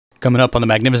Coming up on the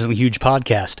Magnificently Huge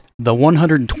podcast, the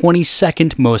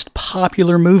 122nd most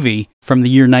popular movie from the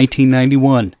year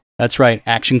 1991. That's right,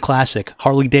 action classic,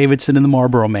 Harley Davidson and the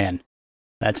Marlboro Man.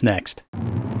 That's next.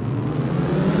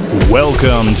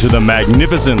 Welcome to the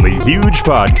Magnificently Huge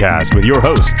podcast with your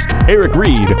hosts, Eric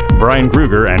Reed, Brian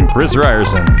Kruger, and Chris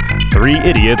Ryerson. Three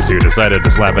idiots who decided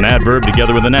to slap an adverb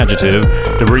together with an adjective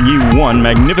to bring you one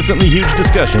magnificently huge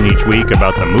discussion each week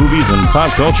about the movies and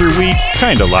pop culture we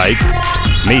kinda like,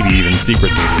 maybe even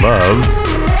secretly love,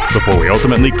 before we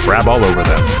ultimately crap all over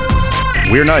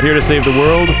them. We're not here to save the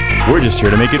world, we're just here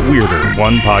to make it weirder,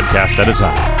 one podcast at a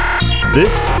time.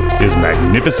 This is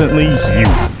Magnificently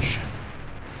Huge.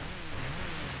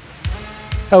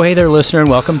 Oh, hey there, listener, and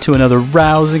welcome to another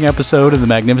rousing episode of the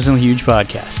Magnificently Huge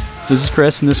podcast. This is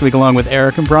Chris, and this week, along with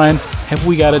Eric and Brian, have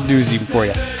we got a doozy for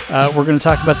you. We're going to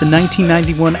talk about the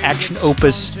 1991 action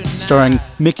opus starring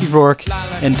Mickey Rourke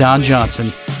and Don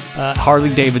Johnson,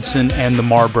 Harley Davidson and the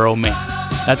Marlboro Man.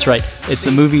 That's right, it's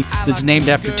a movie that's named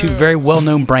after two very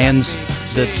well-known brands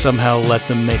that somehow let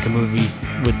them make a movie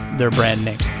with their brand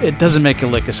names. It doesn't make a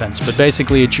lick of sense, but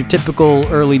basically it's your typical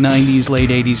early 90s, late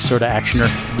 80s sort of actioner.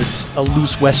 It's a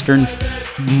loose western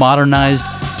modernized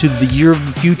to the year of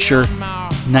the future,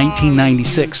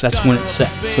 1996. That's when it's set.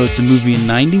 So it's a movie in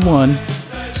 91,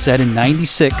 set in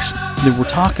 96, that we're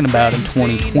talking about in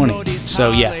 2020. So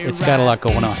yeah, it's got a lot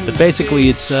going on. But basically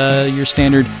it's your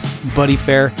standard buddy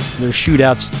fare. There's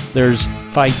shootouts, there's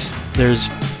fights, there's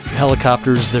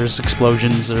helicopters, there's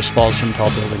explosions, there's falls from tall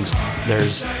buildings,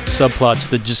 there's subplots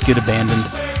that just get abandoned,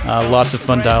 lots of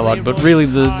fun dialogue, but really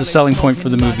the selling point for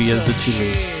the movie are the two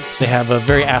leads. They have a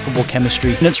very affable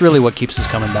chemistry, and it's really what keeps us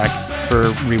coming back for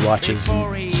rewatches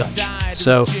and such.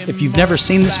 So if you've never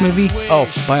seen this movie,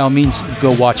 by all means,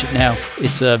 go watch it now.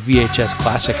 It's a VHS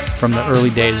classic from the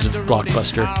early days of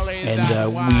Blockbuster, and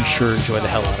we sure enjoy the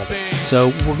hell out of it. So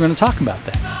we're going to talk about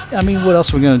that. I mean, what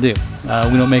else are we going to do?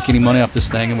 We don't make any money off this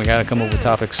thing, and we got to come up with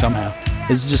topics somehow.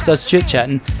 It's just us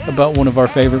chit-chatting about one of our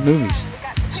favorite movies.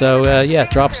 So,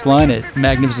 drop us a line at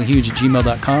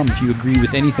magnificenthuge@gmail.com if you agree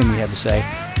with anything we have to say,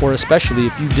 or especially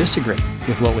if you disagree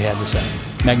with what we had to say.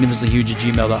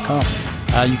 magnificenthuge@gmail.com.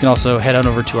 You can also head on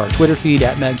over to our Twitter feed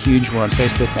at MagHuge. We're on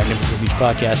Facebook, Magnificent Huge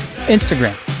Podcast.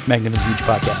 Instagram, Magnificent Huge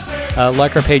Podcast.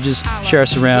 Like our pages, share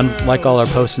us around, like all our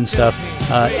posts and stuff.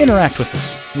 Interact with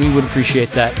us. We would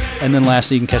appreciate that. And then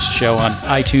lastly, you can catch the show on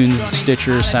iTunes,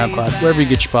 Stitcher, SoundCloud, wherever you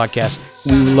get your podcasts.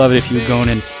 We would love it if you would go in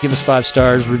and give us 5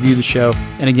 stars, review the show,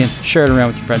 and again, share it around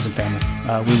with your friends and family.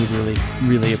 We would really,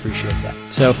 really appreciate that.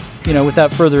 So,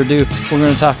 without further ado, we're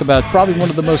going to talk about probably one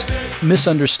of the most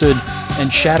misunderstood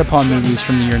and shat upon movies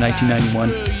from the year 1991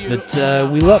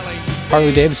 that we love,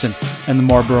 Harley Davidson and the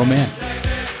Marlboro Man.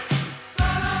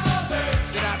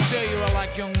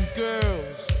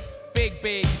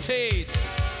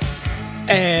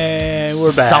 And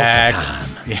we're back. Salsa time.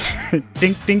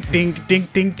 Ding ding ding ding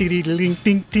ding ding ding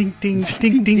ding ding ding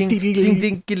ding ding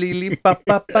ding ding.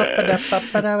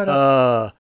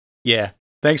 Yeah.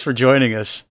 Thanks for joining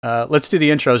us. Let's do the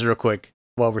intros real quick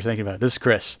while we're thinking about it. This is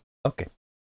Chris. Okay.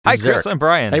 Hi, Chris. I'm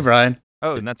Brian. Hey, Brian.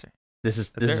 Oh, and that's This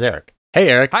is Eric. Hey,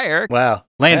 Eric. Hi, Eric. Wow.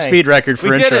 Land Hey. speed record for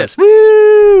We did intros. it.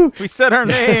 Woo! We said our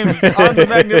names on the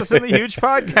Magnificently Huge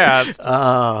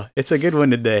podcast. It's a good one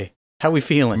today. How we We're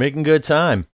feeling? making good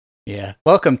time. Yeah.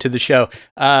 Welcome to the show.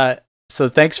 So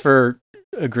thanks for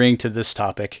agreeing to this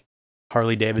topic,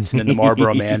 Harley Davidson and the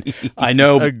Marlboro Man. I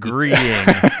know. Agreeing.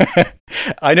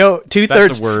 I know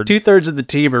That's a word. 2/3 of the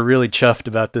team are really chuffed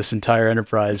about this entire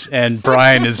enterprise, and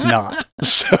Brian is not.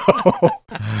 So,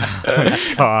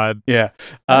 God. yeah.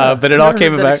 But it all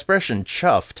came that about. expression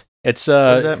chuffed. It's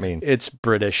What does that mean? It's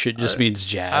British. It just means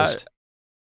jazzed.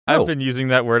 I've been using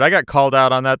that word. I got called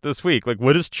out on that this week. Like,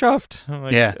 what is chuffed? I'm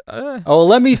like, Yeah. Oh,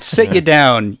 let me sit you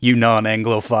down, you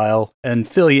non-Anglophile, and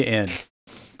fill you in.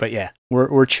 But yeah,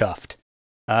 we're chuffed.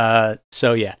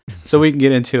 So yeah, so we can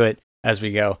get into it as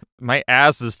we go. My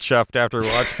ass is chuffed after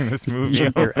watching this movie.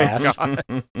 Your Oh, ass? God.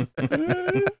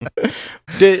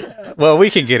 Well, we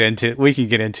can get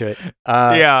into it.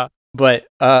 Yeah. But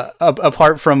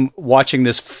apart from watching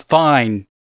this fine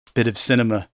bit of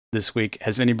cinema this week,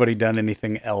 has anybody done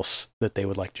anything else that they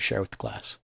would like to share with the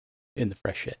class in the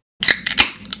fresh shit?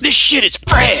 This shit is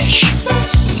fresh.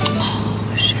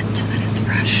 Oh, shit, that is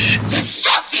fresh. This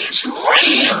stuff is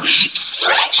really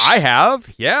fresh. I have.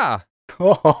 Yeah.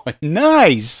 Oh,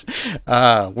 nice.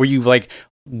 Were you like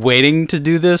waiting to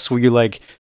do this? Were you like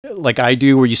I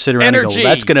do, where you sit around and Energy. go,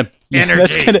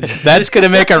 that's gonna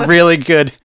make a really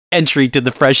good entry to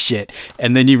the fresh shit,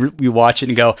 and then you watch it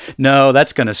and go, no,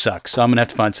 that's gonna suck. So I'm gonna have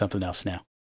to find something else now.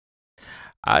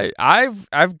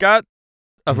 I've got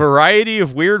a variety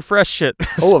of weird, fresh shit.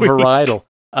 Oh, a varietal.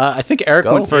 I think Eric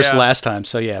Go. went first Yeah. last time,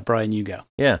 so yeah, Brian, you go.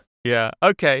 Yeah. Yeah.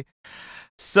 Okay.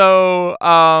 So,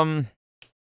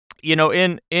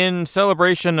 in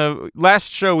celebration of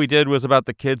last show we did was about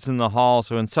the kids in the hall.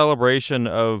 So in celebration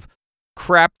of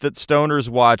crap that stoners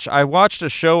watch, I watched a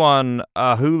show on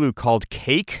Hulu called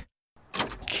Cake.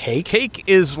 Cake? Cake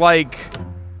is like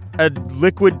a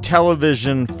liquid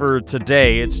television for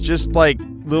today. It's just like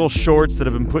little shorts that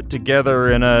have been put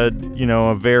together in a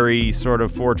very sort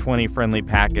of 420 friendly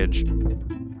package.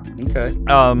 Okay.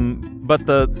 But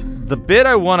the bit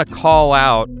I want to call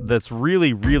out that's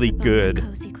really, really good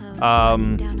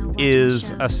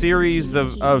is a series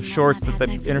of shorts that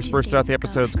they interspersed throughout the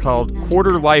episodes called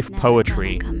Quarter Life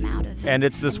Poetry. And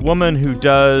it's this woman who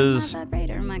does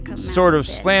sort of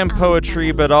slam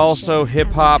poetry, but also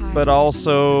hip-hop, but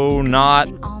also not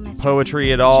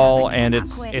poetry at all. And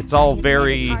it's all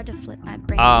very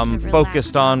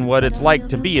focused on what it's like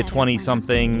to be a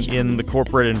 20-something in the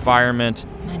corporate environment.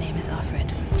 My name is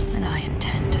Alfred, and I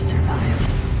intend to survive.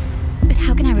 But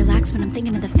how can I relax when I'm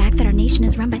thinking of the fact that our nation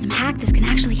is run by some hack? This can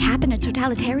actually happen, a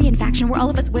totalitarian faction where all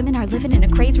of us women are living in a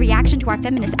crazed reaction to our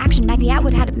feminist action. Maggie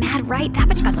Atwood had it mad right. That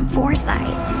bitch got some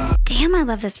foresight. Damn, I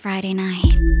love this Friday night.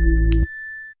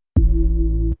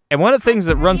 And one of the things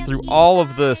that runs through all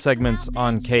of the segments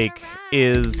on Cake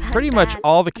is pretty much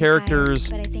all the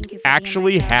characters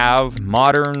actually have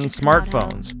modern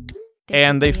smartphones.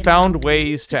 And they found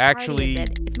ways to actually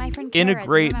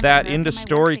integrate that into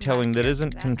storytelling that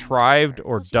isn't contrived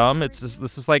or dumb. This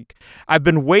is like, I've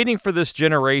been waiting for this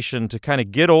generation to kind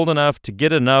of get old enough to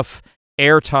get enough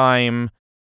airtime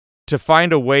to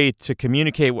find a way to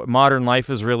communicate what modern life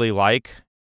is really like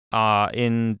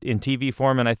in TV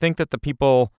form. And I think that the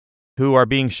people who are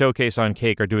being showcased on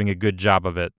Cake are doing a good job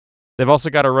of it. They've also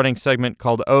got a running segment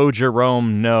called Oh,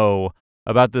 Jerome, No,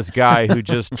 about this guy who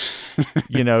just,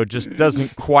 just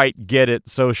doesn't quite get it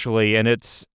socially, and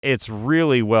it's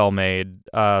really well made.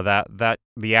 That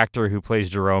the actor who plays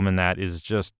Jerome in that is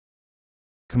just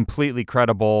completely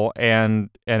credible, and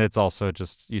it's also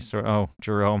just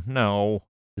Jerome, no.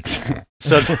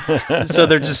 So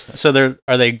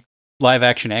are they live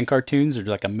action and cartoons, or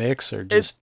like a mix, or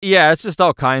just? Yeah, it's just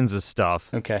all kinds of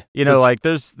stuff. Okay. Like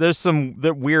there's some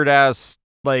weird ass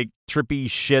like trippy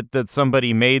shit that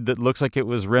somebody made that looks like it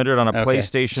was rendered on a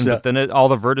PlayStation, but then all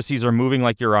the vertices are moving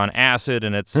like you're on acid,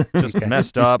 and it's just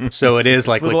messed up. So it is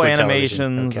like little liquid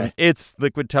animations. television. Okay. It's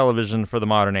liquid television for the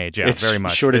modern age. Yeah, It's very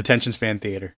much. short attention span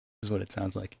theater is what it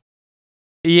sounds like.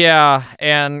 Yeah,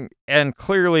 and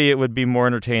clearly it would be more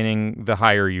entertaining the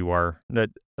higher you are.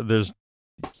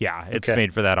 It's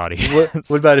made for that audience.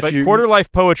 What about but Quarter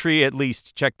Life Poetry, at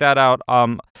least check that out.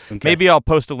 Maybe I'll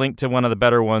post a link to one of the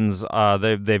better ones.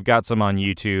 They've got some on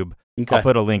YouTube. Okay. I'll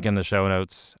put a link in the show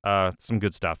notes. Some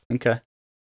good stuff. Okay.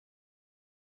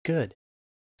 Good.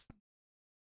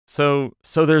 So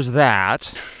there's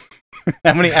that.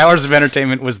 How many hours of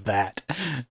entertainment was that?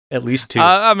 At least 2.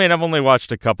 I mean, I've only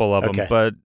watched a couple of them,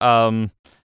 but I've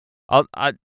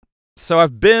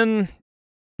been.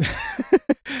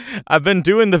 I've been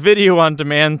doing the video on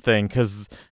demand thing because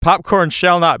popcorn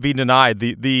shall not be denied.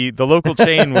 The local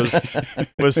chain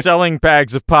was selling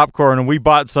bags of popcorn, and we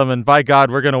bought some. And by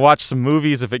God, we're gonna watch some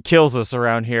movies if it kills us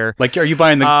around here. Like, are you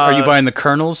buying the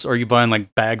kernels, or are you buying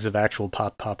like bags of actual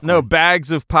popcorn? No,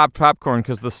 bags of popcorn,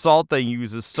 because the salt they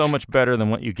use is so much better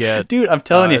than what you get. Dude, I'm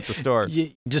telling you, at the store.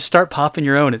 You just start popping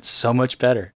your own. It's so much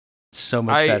better. It's so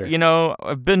much better.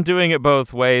 I've been doing it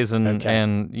both ways, and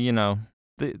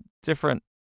the different.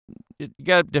 You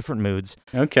got different moods.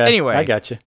 Okay. Anyway, I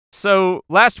got you. So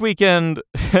last weekend,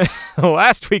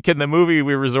 the movie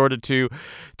we resorted to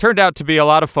turned out to be a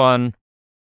lot of fun,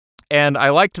 and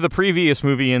I liked the previous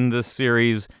movie in this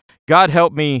series. God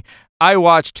help me, I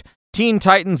watched Teen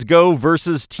Titans Go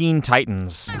versus Teen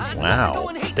Titans.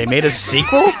 Wow. They made a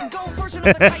sequel?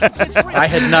 I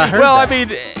had not heard Well, that. I mean,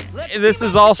 this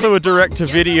is also a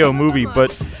direct-to-video movie, but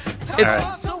it's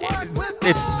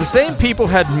the same people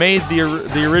had made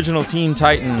the original Teen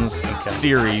Titans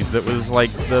series that was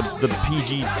like the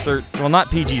PG-13, well, not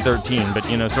PG-13, but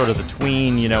sort of the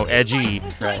tween, edgy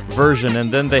version,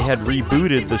 and then they had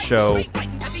rebooted the show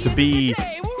to be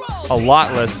a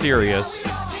lot less serious,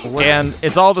 and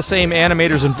it's all the same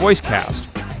animators and voice cast.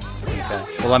 Okay.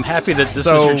 Well, I'm happy that this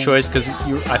was your choice, because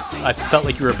I felt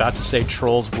like you were about to say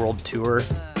Trolls World Tour,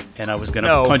 and I was going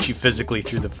to punch you physically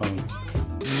through the phone.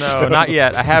 No, not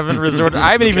yet. I haven't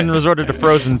even resorted to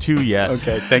Frozen 2 yet.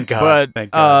 Okay, thank God.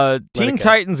 But Teen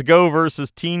Titans Go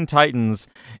versus Teen Titans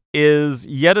is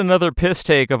yet another piss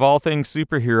take of all things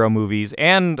superhero movies,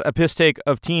 and a piss take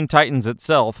of Teen Titans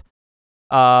itself.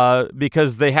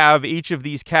 because they have each of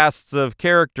these casts of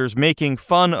characters making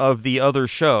fun of the other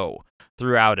show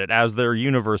throughout it as their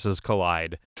universes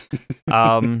collide.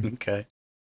 Okay.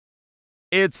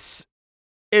 It's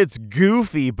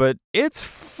goofy, but it's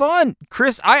fun.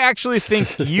 Chris, I actually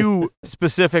think you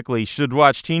specifically should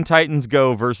watch Teen Titans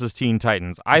Go versus Teen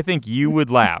Titans. I think you would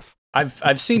laugh.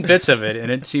 I've seen bits of it,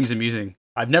 and it seems amusing.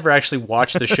 I've never actually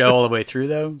watched the show all the way through,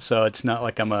 though, so it's not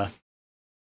like I'm a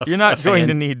You're not a going fan.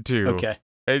 to need to. Okay.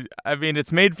 I mean,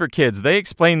 it's made for kids. They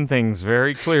explain things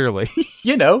very clearly.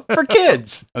 For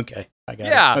kids. Okay, I got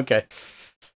Yeah. it. Okay.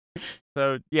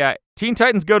 So, yeah, Teen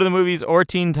Titans Go to the movies or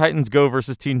Teen Titans Go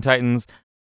versus Teen Titans.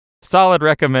 Solid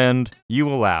recommend. You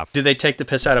will laugh. Did they take the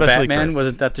piss out of Especially Batman? Chris.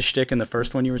 Wasn't that the shtick in the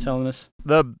first one you were telling us?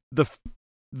 The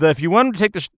if you want to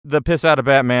take the piss out of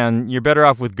Batman, you're better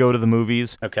off with Go to the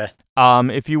movies. Okay.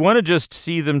 If you want to just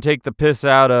see them take the piss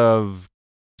out of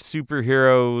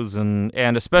superheroes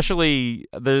and especially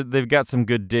they've got some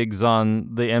good digs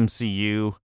on the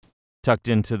MCU tucked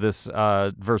into this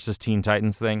versus Teen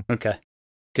Titans thing. Okay.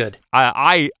 Good.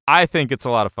 I think it's a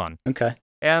lot of fun. Okay.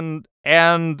 And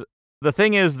the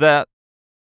thing is that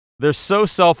they're so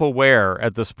self-aware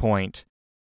at this point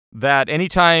that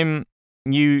anytime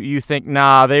you think,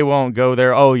 nah, they won't go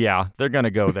there. Oh yeah, they're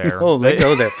gonna go there. Oh, they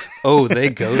go there. Oh, they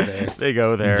go there. They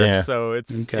go there. Yeah. So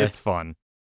it's fun.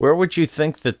 Where would you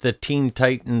think that the Teen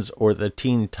Titans or the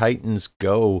Teen Titans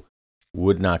Go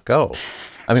would not go?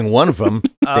 I mean, one of them,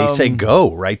 they say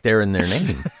go right there in their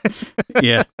name.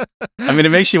 Yeah. I mean, it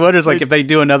makes you wonder, it's like, if they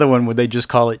do another one, would they just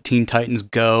call it Teen Titans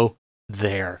Go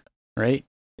there? Right?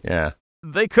 Yeah.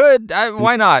 They could.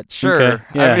 Why not? Sure. Okay.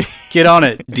 Yeah. I mean, Get on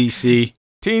it, DC.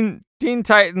 Teen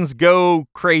Titans Go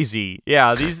crazy.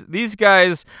 Yeah, these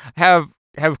guys have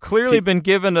clearly been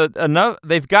given enough.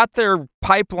 They've got their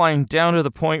pipeline down to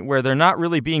the point where they're not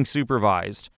really being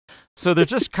supervised. So they're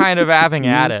just kind of having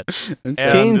at it. And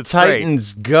Teen it's great.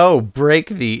 Titans Go break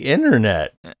the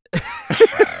internet.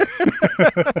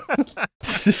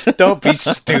 Don't be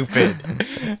stupid.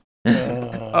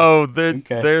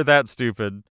 They're that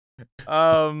stupid.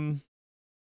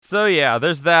 So yeah,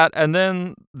 there's that. And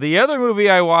then the other movie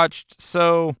I watched,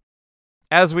 so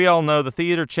as we all know, the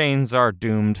theater chains are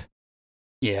doomed.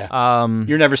 Yeah.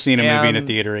 You're never seeing a movie in a and-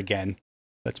 theater again.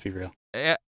 Let's be real.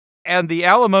 And the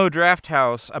Alamo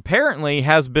Drafthouse apparently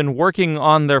has been working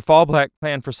on their fallback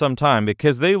plan for some time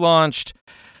because they launched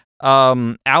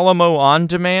Alamo On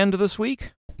Demand this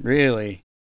week. Really?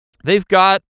 They've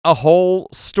got a whole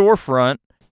storefront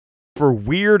for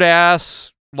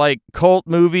weird-ass, like, cult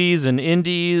movies and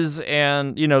indies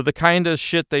and, the kind of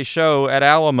shit they show at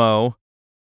Alamo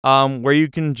where you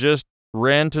can just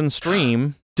rent and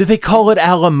stream. Do they call it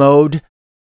Alamode?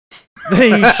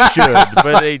 They should,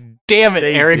 but they... Damn it,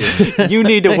 Eric. You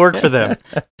need to work for them.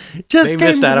 Just They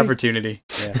missed that kidding. opportunity.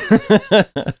 Yeah.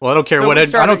 Well, I don't care So what we I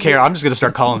started- don't care. I'm just going to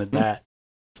start calling it that.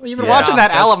 So you've been Yeah, watching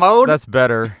that that's- Alamo? That's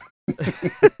better.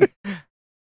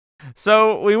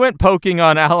 So we went poking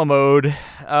on Alamode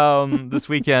this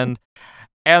weekend,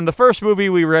 and the first movie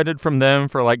we rented from them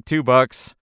for like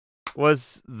 $2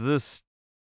 was this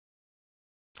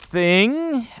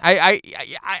thing. I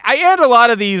had a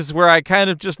lot of these where I kind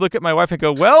of just look at my wife and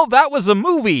go, well, that was a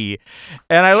movie.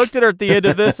 And I looked at her at the end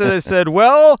of this and I said,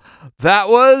 well, that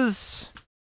was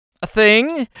a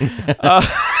thing.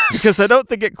 Because I don't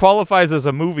think it qualifies as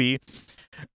a movie.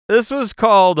 This was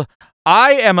called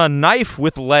I Am a Knife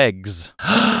with Legs.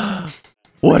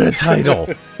 What a title.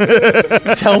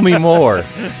 Tell me more.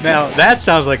 Now, that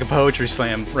sounds like a poetry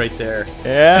slam right there.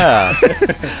 Yeah.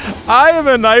 I Am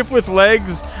a Knife with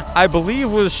Legs, I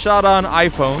believe, was shot on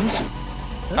iPhones.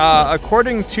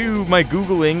 According to my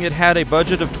Googling, it had a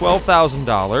budget of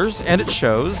 $12,000, and it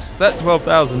shows that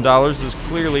 $12,000 is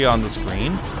clearly on the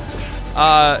screen.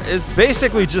 It's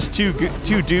basically just two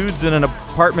dudes in an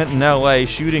apartment in LA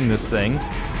shooting this thing.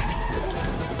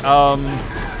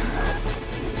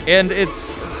 And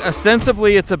it's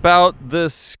ostensibly it's about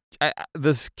this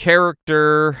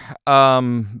character,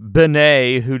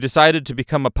 Benet, who decided to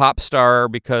become a pop star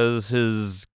because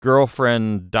his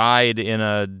girlfriend died in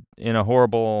a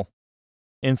horrible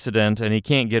incident, and he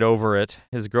can't get over it.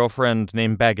 His girlfriend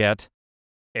named Baguette,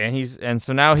 and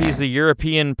so now he's a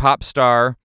European pop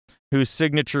star whose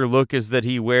signature look is that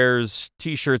he wears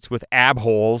T-shirts with ab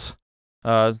holes,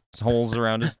 holes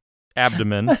around his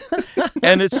abdomen,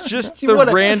 and it's just the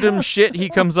random shit he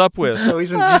comes up with. So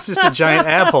he's just a giant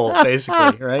apple,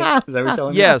 basically, right? Is that what you're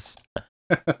telling me? Yes.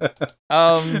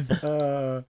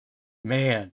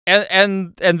 Man.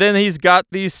 And then he's got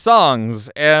these songs,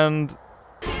 and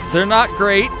they're not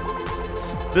great.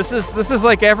 This is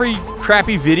like every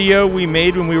crappy video we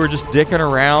made when we were just dicking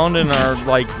around in our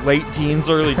like late teens,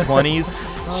 early 20s,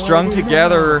 strung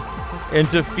together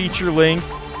into feature length.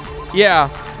 Yeah,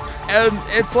 and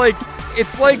it's like if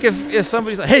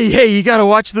somebody's like, hey, you gotta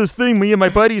watch this thing me and my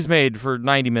buddies made for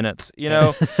 90 minutes, you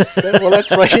know? Well,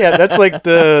 that's like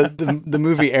the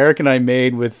movie Eric and I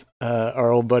made with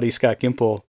our old buddy Scott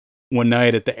Gimple one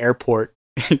night at the airport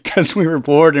because we were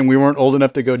bored and we weren't old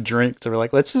enough to go drink. So we're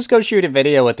like, let's just go shoot a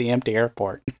video at the empty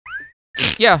airport.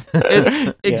 Yeah,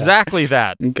 it's exactly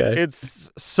that. Okay.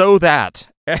 It's so that.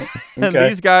 And Okay.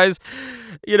 these guys,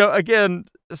 you know, again,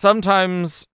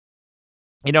 sometimes,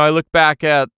 you know, I look back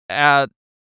at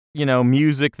you know,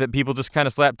 music that people just kind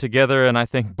of slap together and I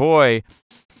think, boy,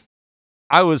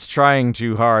 I was trying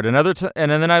too hard. And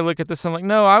then I look at this and I'm like,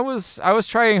 no, I was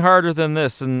trying harder than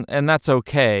this and that's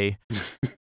okay.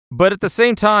 But at the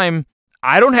same time,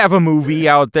 I don't have a movie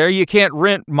out there. You can't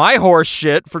rent my horse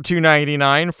shit for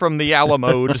 $2.99 from the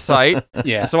Alamode site.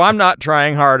 Yeah. So I'm not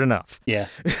trying hard enough. Yeah.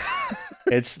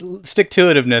 It's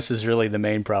stick-to-itiveness is really the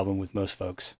main problem with most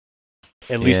folks.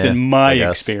 At least in my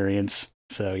experience.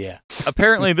 So, yeah.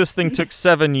 Apparently, this thing took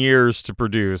 7 years to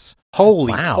produce.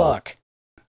 Holy Wow. fuck.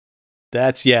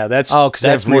 That's that's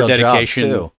more real jobs, dedication.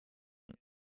 too.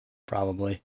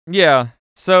 Probably. Yeah.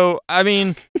 So, I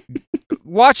mean,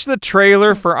 watch the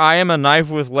trailer for I Am a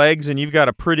Knife with Legs, and you've got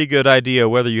a pretty good idea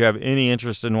whether you have any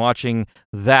interest in watching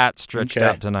that stretched Okay.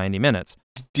 out to 90 minutes.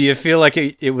 Do you feel like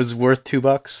it was worth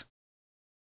 $2?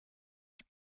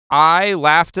 I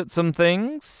laughed at some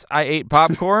things. I ate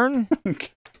popcorn.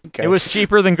 Okay. It was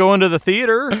cheaper than going to the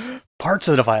theater. Parts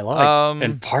of it I liked,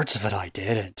 and parts of it I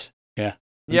didn't. Yeah.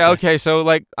 Yeah, okay. So,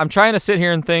 like, I'm trying to sit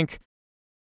here and think,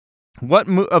 what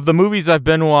of the movies I've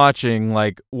been watching,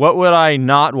 like, what would I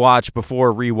not watch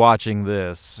before rewatching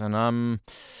this? And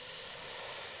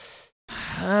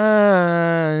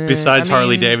Besides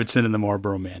Harley Davidson and the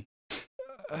Marlboro Man.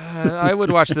 I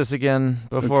would watch this again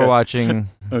before watching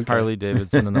Harley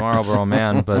Davidson and the Marlboro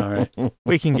Man, but All right.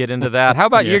 we can get into that. How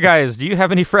about you guys? Do you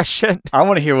have any fresh shit? I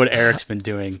want to hear what Eric's been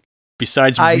doing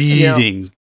besides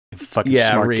reading. Fucking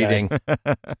smart reading.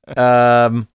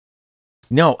 guy.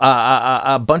 No,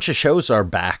 a bunch of shows are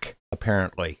back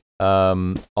apparently.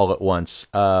 All at once.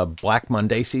 Black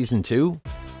Monday season 2,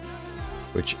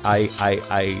 which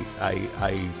I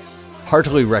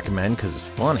heartily recommend because it's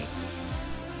funny.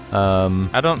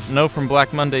 I don't know from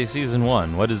Black Monday season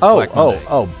 1. What is Black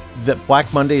Monday? The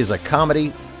Black Monday is a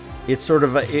comedy. It's sort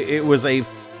of it was a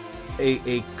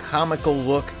comical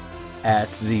look at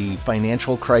the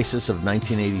financial crisis of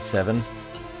 1987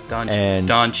 and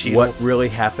Don Cheadle. what really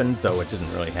happened, though it didn't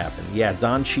really happen. Yeah,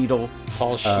 Don Cheadle,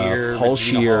 Paul Scheer, Paul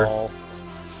Regina Scheer. Hall,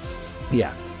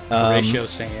 Yeah, Horatio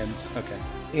Sands. Okay.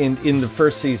 in the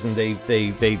first season,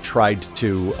 they tried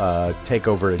to take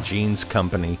over a jeans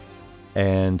company,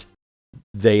 and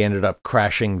they ended up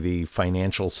crashing the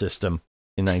financial system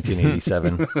in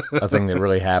 1987. A thing that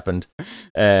really happened,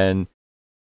 and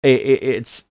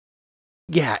it's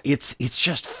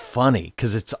just funny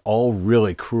because it's all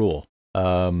really cruel.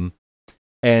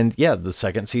 And yeah, the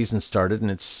second season started,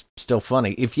 and it's still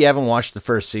funny. If you haven't watched the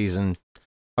first season,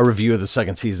 a review of the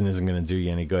second season isn't going to do you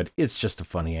any good. It's just a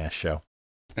funny ass show.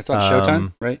 It's on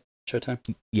Showtime, right? Showtime?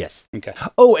 Yes. Okay.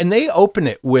 Oh, and they open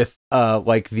it with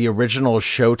like the original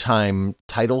Showtime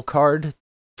title card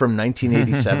from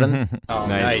 1987. Oh,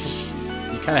 nice.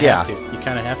 You kind of have to. You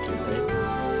kind of have to,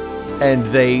 right? And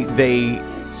they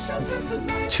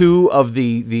two of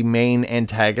the main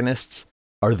antagonists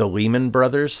are the Lehman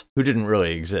brothers, who didn't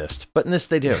really exist, but in this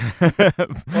they do.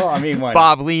 Well, I mean, why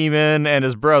Bob Lehman and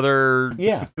his brother,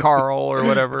 Yeah. Carl or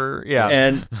whatever. Yeah.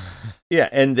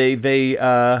 And they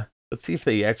let's see if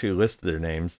they actually list their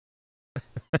names.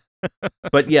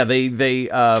 But yeah, they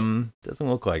doesn't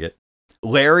look like it.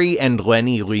 Larry and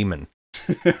Lenny Lehman.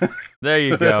 There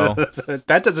you go.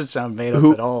 That doesn't sound made up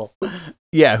at all.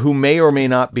 Yeah, who may or may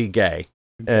not be gay.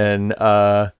 And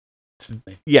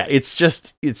yeah, it's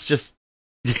just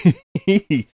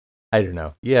I don't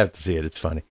know. You have to see it. It's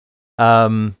funny.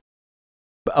 But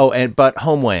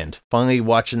Homeland. Finally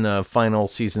watching the final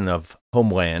season of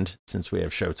Homeland since we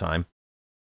have Showtime.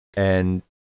 And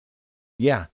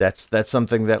yeah, that's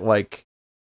something that, like,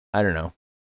 I don't know.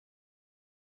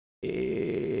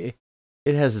 It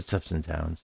has its ups and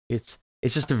downs. It's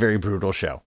just a very brutal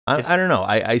show. I don't know.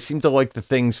 I seem to like the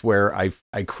things where I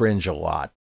cringe a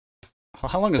lot.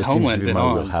 How long has That seems to Homeland be been my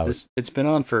on? wheelhouse. It's been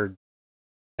on for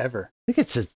ever. I think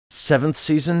it's its 7th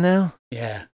season now.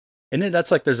 Yeah. And then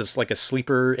that's like there's a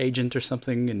sleeper agent or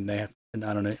something, and I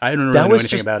don't know. I don't really That know was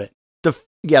anything just- about it.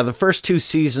 The first 2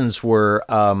 seasons were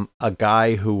a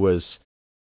guy who was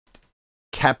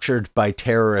captured by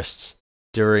terrorists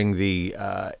during the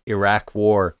Iraq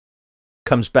War,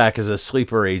 comes back as a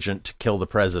sleeper agent to kill the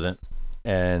president,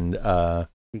 and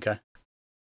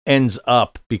ends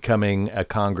up becoming a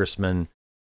congressman,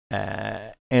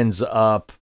 ends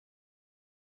up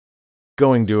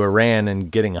going to Iran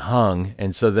and getting hung.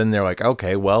 And so then they're like,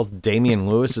 okay, well, Damian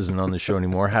Lewis isn't on the show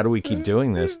anymore. How do we keep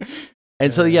doing this?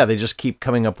 And so, they just keep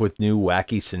coming up with new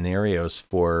wacky scenarios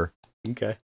for,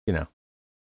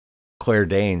 Claire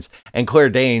Danes. And Claire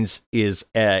Danes is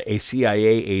a CIA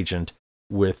agent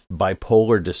with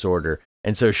bipolar disorder.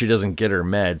 And so she doesn't get her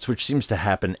meds, which seems to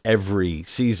happen every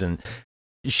season.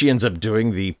 She ends up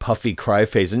doing the puffy cry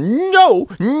face and no.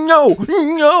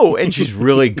 And she's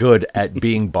really good at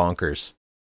being bonkers.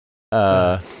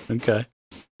 Okay.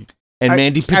 And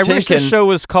Mandy Patinkin. I wish the show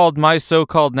was called My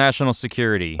So-Called National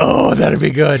Security. Oh, that'd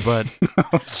be good. But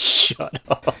shut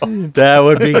up. That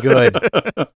would be good.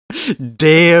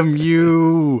 Damn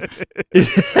you.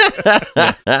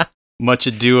 Much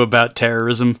Ado About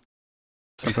Terrorism.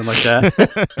 Something like that.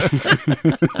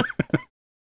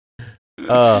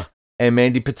 And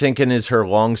Mandy Patinkin is her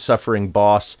long-suffering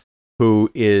boss, who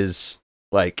is,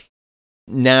 like,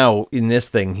 now in this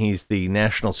thing, he's the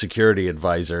national security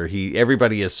advisor.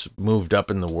 Everybody has moved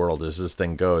up in the world as this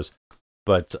thing goes.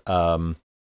 But,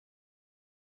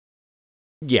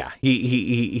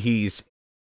 he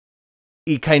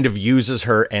kind of uses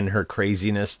her and her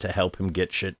craziness to help him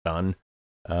get shit done.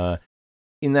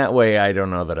 In that way, I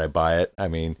don't know that I buy it. I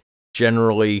mean,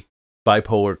 generally,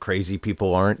 bipolar crazy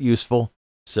people aren't useful.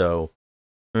 So,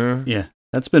 yeah,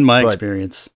 that's been my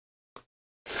experience.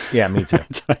 Yeah, me too.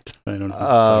 I don't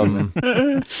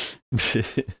know.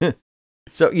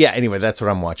 So yeah, anyway, that's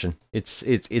what I'm watching. It's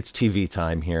TV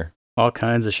time here. All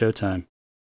kinds of Showtime.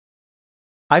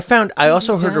 I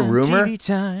also heard a rumor. TV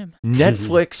time.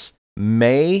 Netflix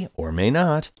may or may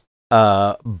not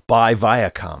buy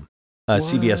Viacom,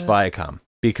 CBS Viacom,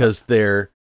 because they're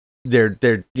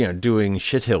doing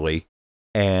shithilly,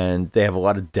 and they have a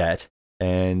lot of debt.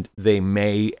 And they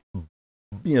may,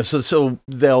 so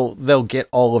they'll get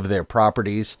all of their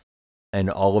properties and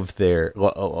all of their,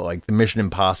 like the Mission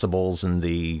Impossibles and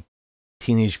the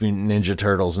Teenage Mutant Ninja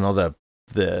Turtles and all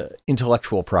the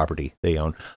intellectual property they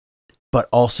own, but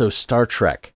also Star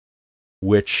Trek,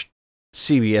 which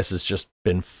CBS has just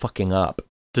been fucking up.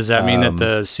 Does that mean that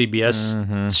the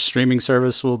CBS streaming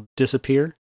service will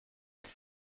disappear?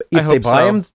 If they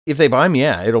buy them,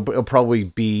 yeah, it'll probably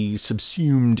be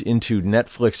subsumed into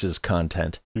Netflix's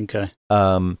content. Okay.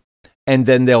 And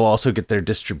then they'll also get their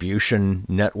distribution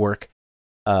network.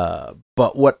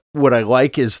 But what I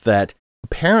like is that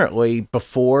apparently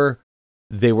before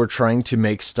they were trying to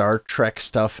make Star Trek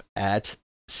stuff at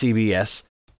CBS,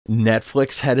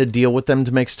 Netflix had a deal with them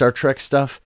to make Star Trek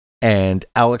stuff. And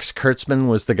Alex Kurtzman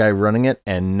was the guy running it,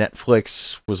 and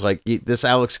Netflix was like, this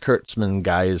Alex Kurtzman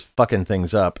guy is fucking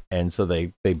things up, and so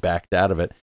they backed out of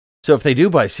it. So if they do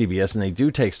buy CBS and they do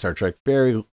take Star Trek,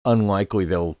 very unlikely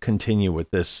they'll continue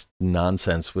with this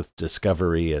nonsense with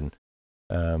Discovery and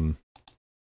the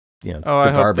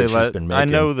garbage has been making. I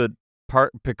know that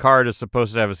Picard is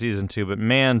supposed to have a season 2, but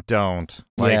man, don't.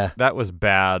 That was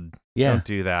bad. Yeah. Don't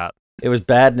do that. It was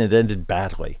bad and it ended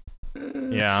badly.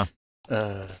 Yeah.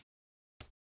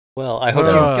 Well, I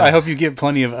hope you get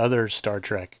plenty of other Star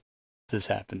Trek. If this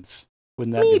happens,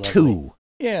 wouldn't that be lovely? Me too.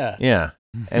 Yeah, yeah,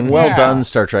 and well done,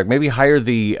 Star Trek. Maybe hire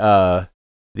the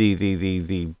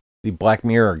Black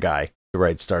Mirror guy to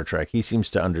write Star Trek. He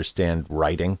seems to understand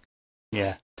writing.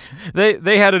 Yeah.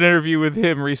 They had an interview with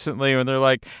him recently when they're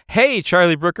like, "Hey,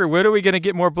 Charlie Brooker, when are we going to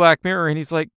get more Black Mirror?" And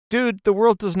he's like, "Dude, the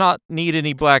world does not need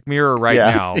any Black Mirror right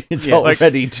now. It's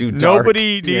already too dark.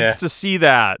 Nobody needs to see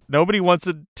that. Nobody wants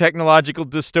a technological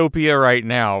dystopia right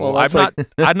now. Well,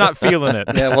 I'm not feeling it."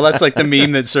 Yeah, well, that's like the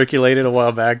meme that circulated a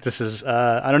while back. This is,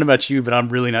 I don't know about you, but I'm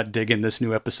really not digging this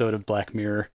new episode of Black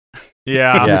Mirror.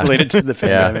 Yeah. Related to the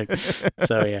pandemic.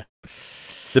 So, yeah.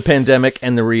 The pandemic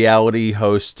and the reality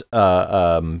host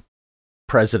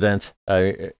president.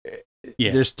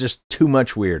 There's just too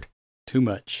much weird. Too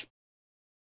much.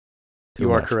 Too you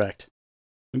much. are correct.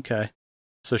 Okay.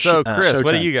 So Chris, Showtime.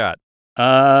 what do you got?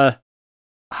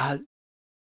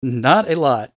 Not a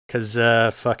lot, because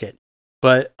fuck it.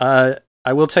 But I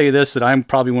will tell you this, that I'm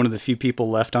probably one of the few people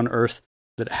left on Earth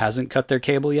that hasn't cut their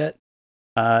cable yet.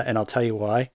 And I'll tell you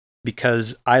why.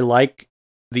 Because I like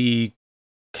the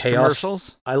chaos.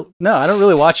 Commercials? No, I don't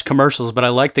really watch commercials, but I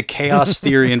like the chaos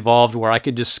theory involved, where I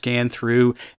could just scan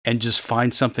through and just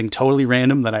find something totally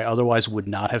random that I otherwise would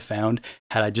not have found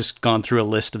had I just gone through a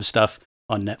list of stuff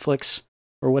on Netflix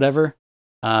or whatever.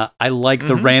 I like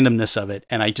the randomness of it,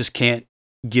 and I just can't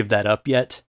give that up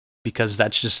yet. because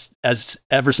that's just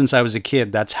ever since I was a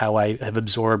kid, that's how I have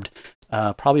absorbed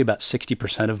probably about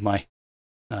 60% of my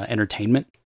entertainment.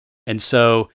 And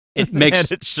so it makes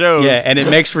and it shows. Yeah, and it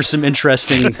makes for some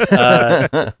interesting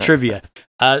trivia.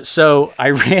 So I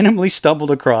randomly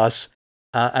stumbled across,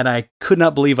 and I could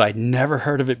not believe I'd never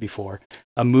heard of it before,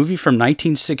 a movie from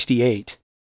 1968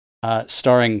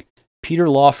 starring Peter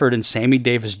Lawford and Sammy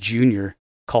Davis Jr.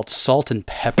 called Salt and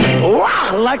Pepper. Oh,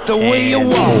 I like the way you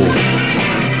walk.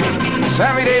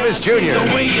 Sammy Davis Jr.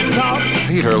 The way you talk.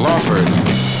 Peter Lawford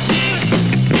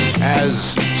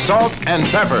as Salt and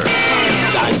Pepper.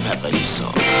 I'm Pepper,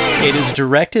 Salt. It is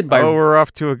directed by... Oh, we're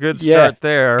off to a good start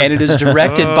there. And it is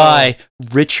directed by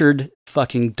Richard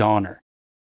fucking Donner.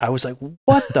 I was like,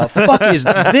 what the fuck is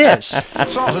this?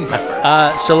 Salt and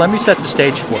Pepper. So let me set the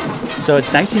stage for it. So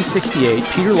it's 1968.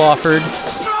 Peter Lawford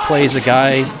plays a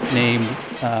guy named...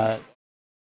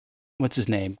 what's his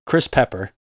name? Chris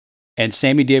Pepper. And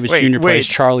Sammy Davis Jr. plays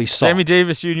Charlie Salt. Sammy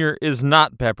Davis Jr. is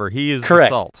not Pepper. He is correct.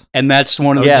 The Salt. And that's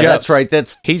one of the jokes. That's right.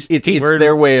 It's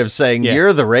their way of saying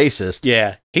you're the racist.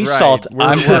 Yeah. He's right. Salt.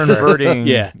 We're inverting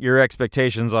your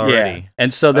expectations already. Yeah.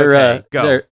 And so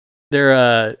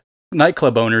they're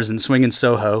nightclub owners in Swingin'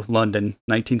 Soho, London,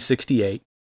 1968.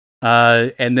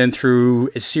 And then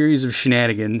through a series of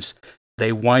shenanigans,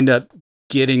 they wind up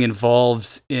getting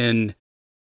involved in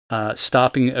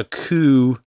stopping a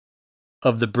coup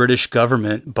of the British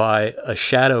government by a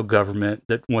shadow government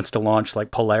that wants to launch like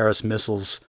Polaris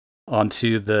missiles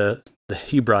onto the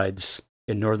Hebrides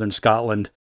in northern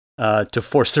Scotland to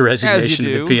force the resignation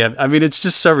of the PM. I mean, it's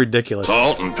just so ridiculous.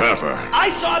 Salt and Pepper. I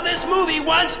saw this movie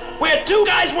once where two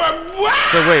guys were...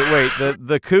 So wait.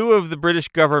 The coup of the British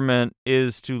government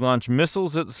is to launch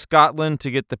missiles at Scotland to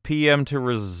get the PM to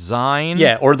resign?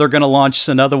 Yeah, or they're going to launch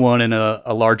another one in a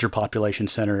larger population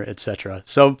center, etc.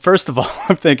 So first of all,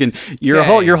 I'm thinking your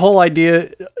whole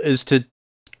idea is to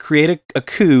create a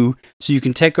coup so you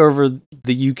can take over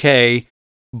the UK,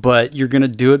 but you're going to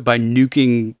do it by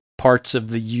nuking parts of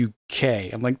the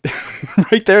UK. I'm like,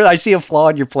 right there, I see a flaw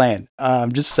in your plan.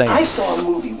 I'm just saying. I saw a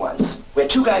movie once where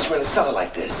two guys were in a cellar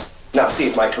like this. Now see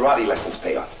if my karate lessons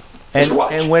pay off. And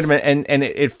wait a minute, and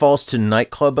it falls to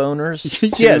nightclub owners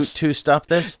to stop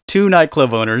this? Two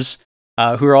nightclub owners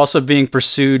who are also being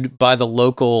pursued by the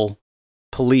local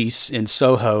police in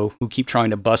Soho who keep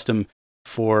trying to bust them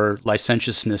for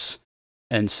licentiousness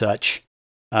and such.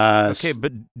 Okay,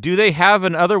 but do they have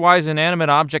an otherwise inanimate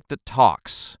object that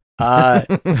talks?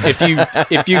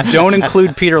 If you don't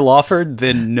include Peter Lawford,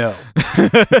 then no.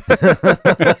 Salt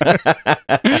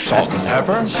and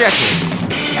Pepper. Checking.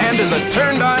 And in the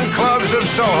turned-on clubs of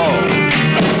Soho.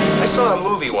 I saw a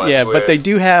movie once. Yeah, but they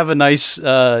do have a nice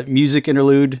music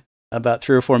interlude, about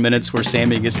 3 or 4 minutes, where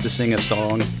Sammy gets to sing a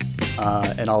song,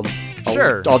 and I'll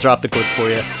drop the clip for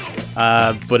you.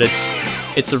 But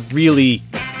it's a really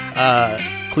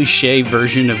cliche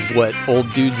version of what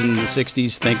old dudes in the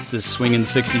 60s think the swinging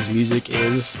 60s music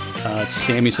is. It's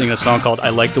Sammy singing a song called I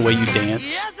Like the Way You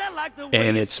Dance,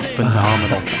 and it's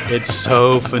phenomenal. It's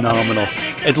so phenomenal.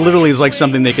 It literally is like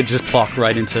something they could just plonk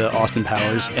right into Austin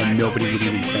Powers and nobody would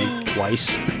even think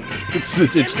twice. It's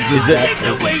that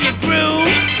perfect.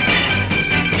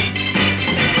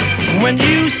 When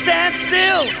you stand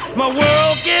still, my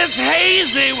world gets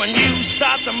hazy. When you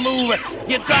start to move,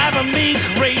 you're driving me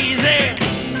crazy.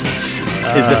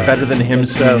 Is it better than him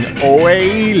saying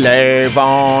 "Oi,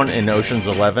 Levon" in Ocean's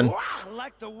 11?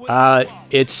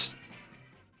 It's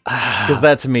because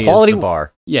that to me is the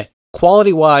bar. Yeah,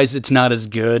 quality-wise, it's not as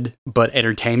good, but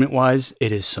entertainment-wise,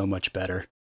 it is so much better.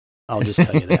 I'll just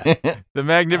tell you that. The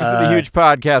Magnificently Huge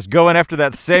podcast going after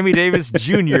that Sammy Davis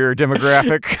Jr.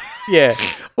 demographic. Yeah.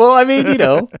 Well, I mean,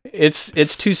 it's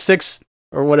 2/6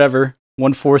 or whatever,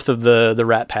 1/4 of the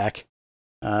Rat Pack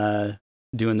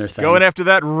doing their thing. Going after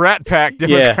that Rat Pack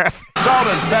demographic. Yeah. Salt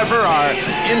and Pepper are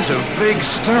into big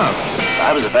stuff.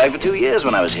 I was a fag for 2 years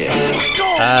when I was here.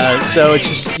 So it's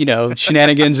just,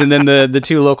 shenanigans, and then the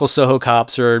two local Soho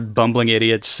cops are bumbling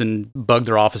idiots and bug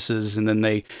their offices, and then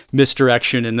they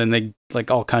misdirection, and then they like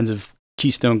all kinds of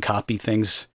Keystone Copy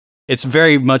things. It's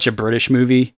very much a British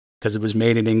movie because it was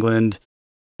made in England,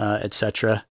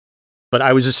 etc. But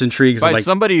I was just intrigued by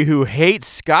somebody who hates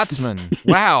Scotsmen.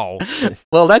 Wow.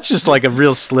 Well, that's just like a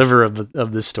real sliver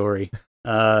of the story.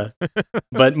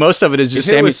 But most of it is just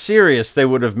if it was serious, they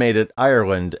would have made it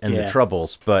Ireland and the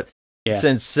Troubles. But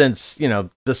since the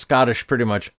Scottish pretty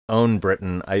much own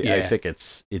Britain, I think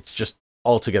it's just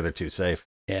altogether too safe.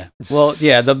 Yeah. Well,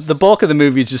 yeah. The bulk of the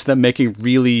movie is just them making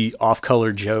really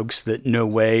off-color jokes that no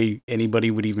way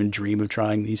anybody would even dream of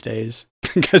trying these days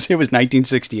because it was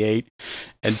 1968,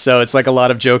 and so it's like a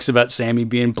lot of jokes about Sammy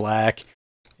being black.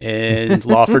 and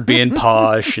Lawford being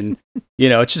posh, and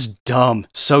it's just dumb,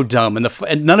 so dumb,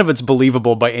 and none of it's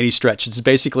believable by any stretch. It's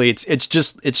basically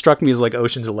it struck me as like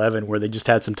Ocean's 11, where they just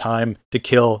had some time to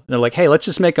kill. And they're like, hey, let's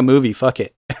just make a movie, fuck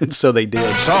it, and so they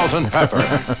did. Salt and pepper,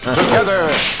 together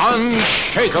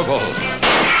unshakable.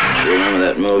 You remember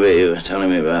that movie you were telling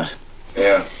me about?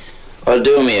 Yeah. Well,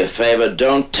 do me a favor,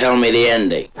 don't tell me the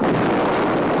ending.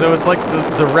 So it's like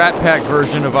the Rat Pack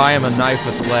version of I Am a Knife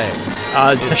with Legs.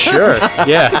 Sure,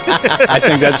 yeah. I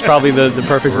think that's probably the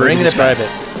perfect way to describe it.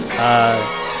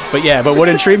 But what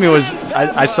intrigued me was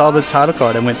I saw the title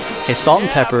card and went, okay, Salt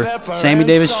and Pepper, Sammy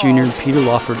Davis Jr., and Peter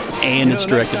Lawford, and it's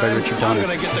directed by Richard Donner.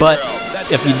 But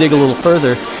if you dig a little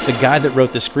further, the guy that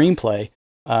wrote the screenplay,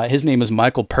 his name is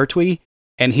Michael Pertwee,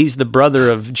 and he's the brother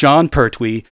of John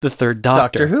Pertwee, the third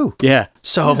Doctor. Doctor Who. Yeah.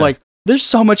 So I'm like, there's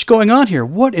so much going on here.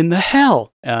 What in the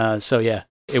hell? So yeah,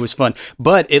 it was fun.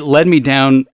 But it led me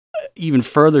down even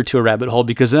further to a rabbit hole,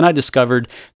 because then I discovered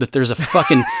that there's a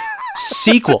fucking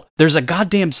sequel. There's a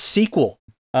goddamn sequel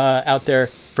out there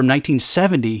from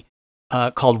 1970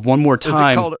 called One More Time. Is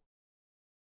it called?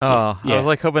 Oh, yeah. I was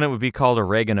like hoping it would be called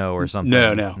Oregano or something.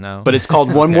 No. But it's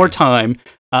called One More Time.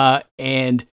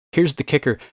 And here's the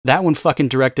kicker. That one fucking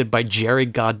directed by Jerry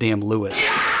goddamn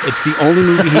Lewis. It's the only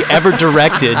movie he ever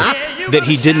directed that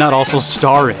he did not also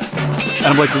star in. And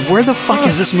I'm like, where the fuck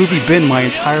has this movie been my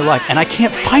entire life? And I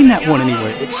can't find that one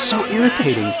anywhere. It's so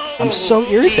irritating. I'm so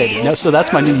irritated. Now, so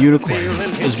that's my new unicorn,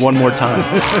 is One More Time,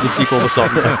 the sequel to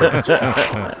Salt and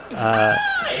Pepper.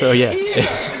 So yeah.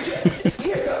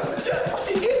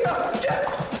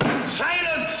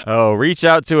 Oh, reach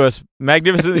out to us,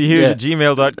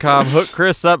 magnificentlyhuge@gmail.com. Hook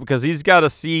Chris up, because he's got to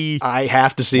see. I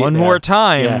have to see One it More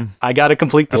Time. Yeah. I got to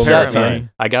complete the set,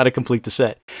 man. I got to complete the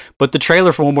set. But the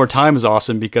trailer for One More Time is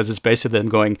awesome, because it's basically them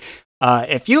going,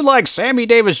 if you like Sammy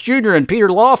Davis Jr. and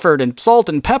Peter Lawford and Salt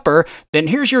and Pepper, then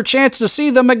here's your chance to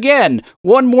see them again.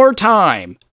 One more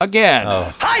time. Again.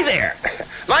 Oh. Hi there.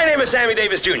 My name is Sammy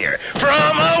Davis Jr.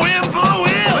 from a Whippoorwill.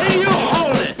 Hey, you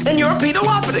hold it. And you're Peter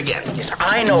Lawford again. Yes,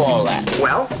 I know all that.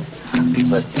 Well?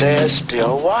 But they're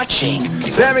still watching.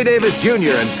 Sammy Davis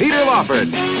Jr. and Peter Lawford.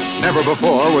 Never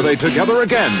before were they together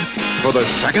again for the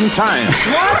second time.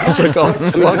 It's like, oh,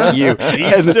 fuck you.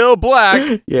 He's still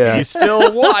black. Yeah. He's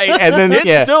still white. And then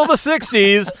it's still the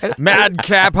 60s.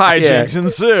 Madcap hijinks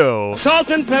ensue.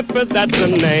 Salt and Pepper, that's the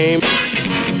name.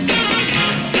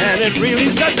 And it really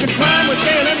such a crime. We're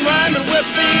staying in rhyme and we're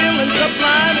feeling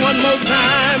sublime. One more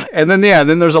time. And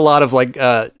then there's a lot of like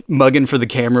mugging for the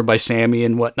camera by Sammy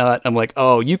and whatnot. I'm like,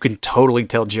 oh, you can totally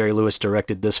tell Jerry Lewis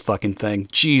directed this fucking thing.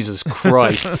 Jesus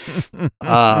Christ.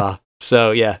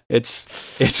 So yeah, it's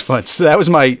fun. So that was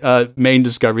my main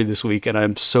discovery this week, and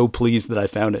I'm so pleased that I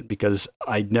found it, because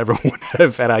I never would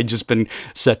have had I just been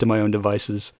set to my own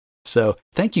devices. So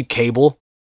thank you, cable.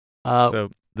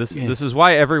 This is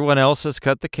why everyone else has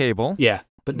cut the cable. Yeah,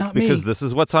 but not me. Because this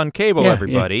is what's on cable,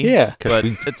 everybody. Yeah. But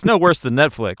it's no worse than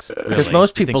Netflix. Because really,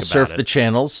 most people surf the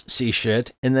channels, see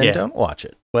shit, and then don't watch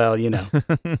it. Well,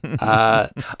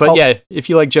 But yeah, if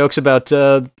you like jokes about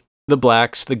the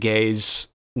blacks, the gays,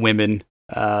 women,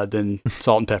 then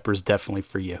Salt and Pepper is definitely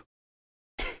for you.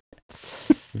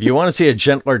 If you want to see a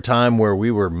gentler time where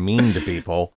we were mean to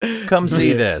people, come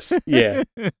see this. Yeah.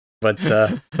 But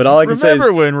all I can say is,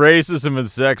 remember when racism and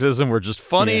sexism were just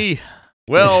funny? Yeah.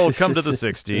 Well, come to the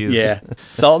 60s. Yeah.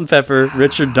 Salt and Pepper,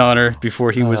 Richard Donner,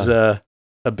 before he was a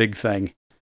big thing.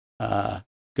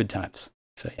 Good times.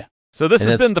 So yeah. So this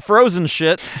has been the Frozen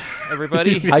shit,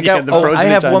 everybody. I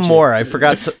have one more. I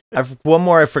forgot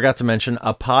to mention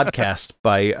a podcast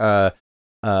by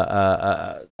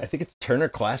I think it's Turner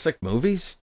Classic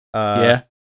Movies. Yeah.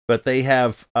 But they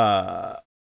have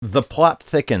The Plot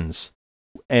Thickens,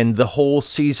 and the whole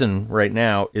season right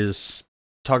now is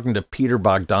talking to Peter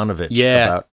Bogdanovich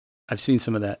about I've seen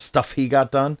some of that stuff he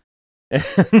got done.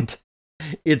 And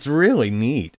it's really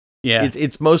neat. Yeah.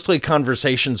 It's mostly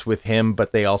conversations with him,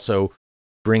 but they also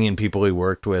bring in people he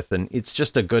worked with, and it's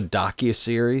just a good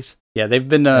docu-series. Yeah, they've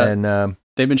been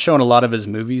showing a lot of his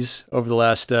movies over the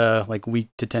last week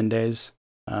to 10 days.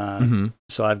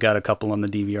 So I've got a couple on the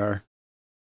DVR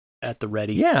at the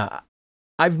ready. Yeah.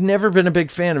 I've never been a big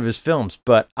fan of his films,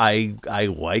 but I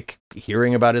like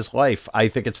hearing about his life. I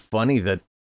think it's funny that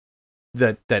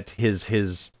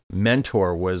his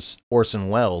mentor was Orson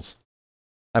Welles.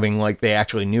 I mean, like, they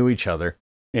actually knew each other.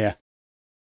 Yeah.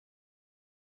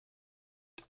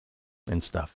 And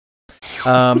stuff.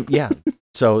 Yeah.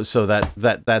 So that's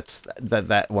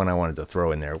that one I wanted to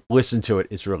throw in there. Listen to it.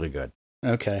 It's really good.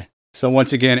 Okay. So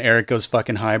once again, Eric goes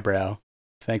fucking highbrow.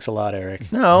 Thanks a lot,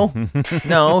 Eric. No, it's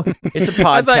a podcast.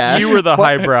 I thought you were the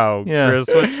highbrow, Chris.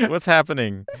 What's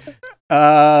happening?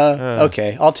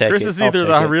 Okay, I'll take Chris it. is I'll either take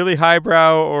the it. really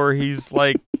highbrow or he's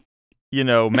like,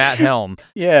 Matt Helm.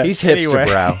 Yeah, he's hipster Anyway.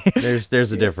 brow.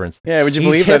 There's a difference. Yeah, would you He's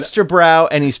believe that? hipster brow,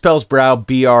 and he spells brow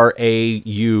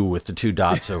BRAU with the 2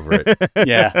 dots over it.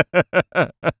 Yeah,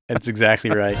 that's exactly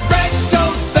right.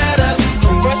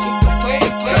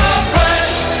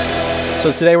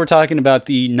 So today we're talking about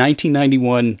the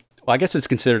 1991. Well, I guess it's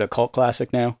considered a cult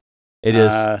classic now. It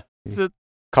is. Is it?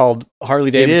 Called Harley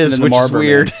It Davidson is, and the which is Marlboro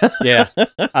weird. Man. Yeah.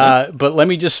 But let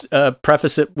me just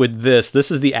preface it with this. This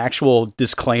is the actual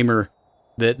disclaimer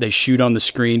that they shoot on the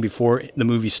screen before the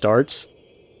movie starts,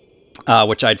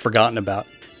 which I'd forgotten about.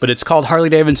 But it's called Harley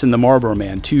Davidson, the Marlboro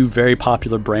Man, 2 very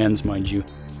popular brands, mind you.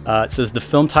 It says the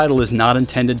film title is not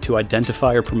intended to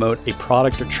identify or promote a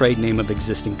product or trade name of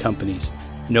existing companies.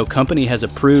 No company has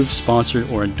approved, sponsored,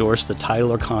 or endorsed the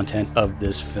title or content of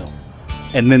this film.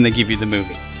 And then they give you the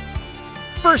movie.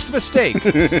 First mistake.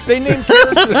 They named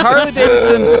characters Harley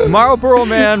Davidson, Marlboro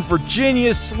Man,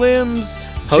 Virginia Slims,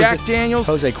 Jack Daniels.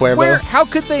 Jose Cuervo. How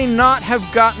could they not have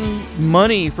gotten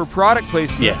money for product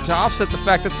placement to offset the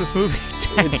fact that this movie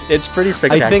tanked? It's pretty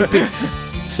spectacular. I think.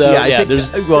 I think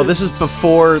this is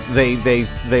before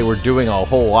they were doing a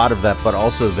whole lot of that, but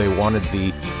also they wanted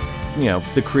the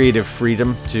creative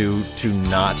freedom to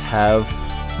not have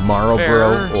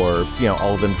Marlboro or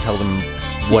all of them tell them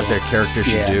what their character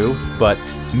should do. But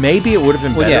maybe it would have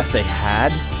been better if they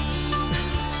had.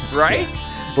 Right? Yeah.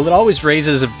 Well, it always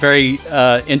raises a very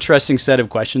interesting set of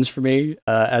questions for me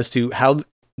as to how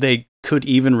they could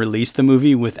even release the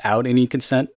movie without any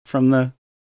consent from the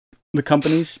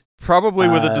companies. Probably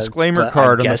with a disclaimer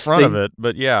card on the front of it,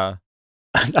 but yeah.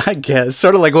 I guess.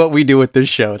 Sort of like what we do with this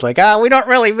show. It's like, we don't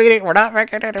really mean it. We're not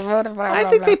making it. I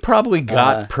think they probably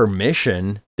got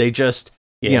permission. They just,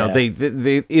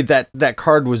 that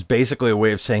card was basically a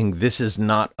way of saying this is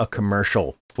not a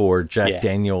commercial for Jack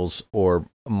Daniels or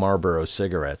Marlboro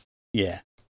cigarettes. Yeah.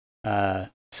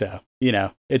 So,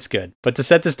 it's good. But to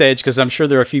set the stage, because I'm sure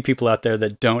there are a few people out there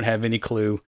that don't have any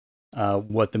clue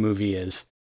what the movie is.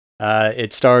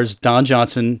 It stars Don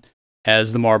Johnson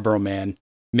as the Marlboro Man,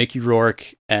 Mickey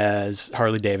Rourke as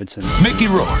Harley Davidson. Mickey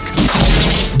Rourke,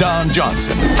 Don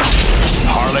Johnson,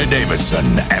 Harley Davidson,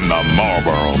 and the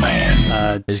Marlboro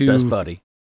Man. His best buddy.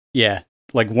 Yeah,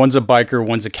 like one's a biker,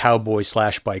 one's a cowboy /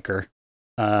 biker,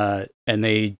 and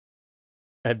they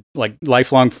have like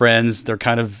lifelong friends. They're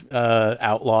kind of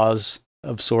outlaws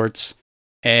of sorts,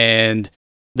 and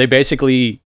they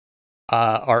basically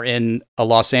are in a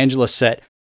Los Angeles set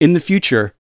in the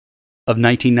future of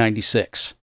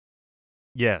 1996.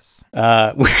 Yes.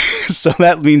 So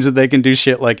that means that they can do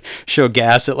shit like show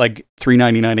gas at like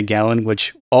 $3.99 a gallon,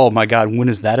 which, oh my God, when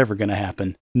is that ever going to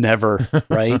happen? Never,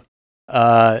 right?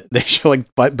 They show like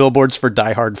billboards for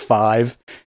Die Hard 5.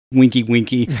 Winky,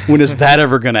 winky. When is that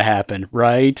ever going to happen?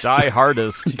 Right? Die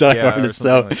Hardest. Die Hardest.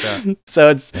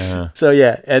 So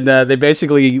yeah. And they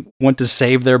basically want to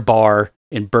save their bar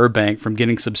in Burbank from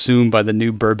getting subsumed by the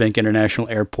new Burbank International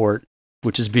Airport,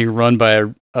 which is being run by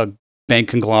a bank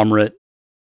conglomerate.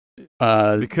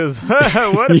 Because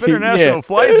what if international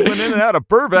flights went in and out of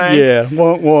Burbank? Yeah.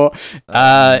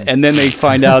 And then they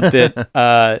find out that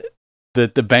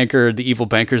the evil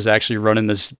banker is actually running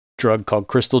this drug called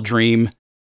Crystal Dream,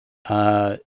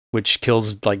 which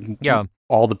kills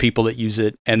all the people that use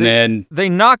it. And then they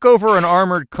knock over an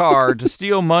armored car to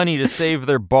steal money to save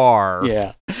their bar.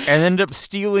 Yeah. And end up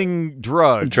stealing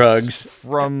drugs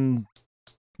from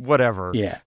whatever.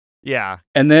 Yeah. Yeah.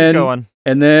 And then keep going.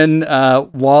 And then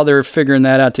while they're figuring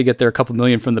that out to get their $2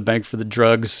 million from the bank for the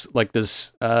drugs, like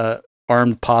this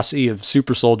armed posse of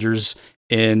super soldiers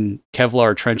in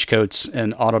Kevlar trench coats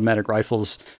and automatic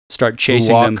rifles start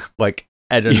chasing them like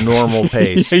at a normal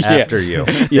pace after you.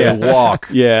 Yeah. They walk.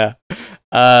 Yeah.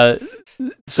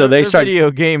 So they're start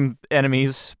video game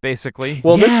enemies, basically.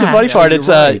 Well, that's the funny part. It's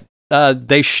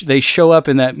they show up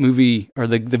in that movie or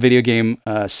the video game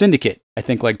Syndicate. I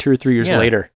think like 2 or 3 years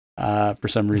later for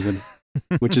some reason.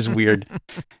 Which is weird.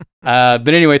 But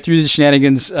anyway, through these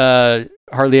shenanigans, Harley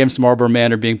Davidson and Marlboro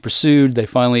Man are being pursued. They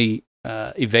finally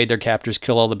evade their captors,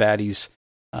 kill all the baddies,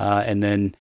 and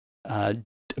then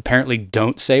apparently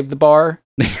don't save the bar.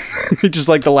 Just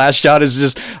like the last shot is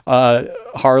just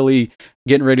Harley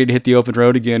getting ready to hit the open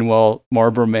road again while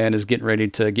Marlboro Man is getting ready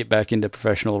to get back into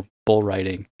professional bull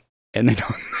riding. And they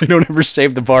don't ever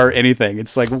save the bar or anything.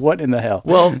 It's like, what in the hell?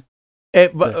 Well,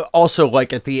 but also,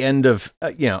 like at the end of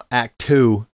Act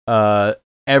 2,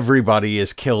 everybody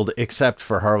is killed except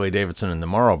for Harley Davidson and the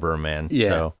Marlboro Man.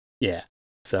 Yeah,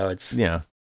 so it's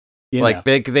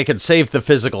they could save the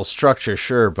physical structure,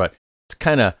 sure, but it's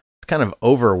kind of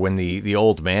over when the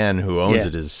old man who owns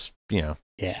it is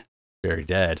very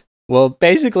dead. Well,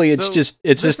 basically, it's This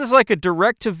just is like a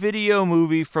direct-to-video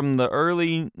movie from the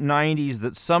early 90s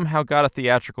that somehow got a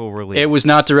theatrical release. It was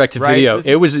not direct-to-video. Right?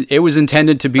 It was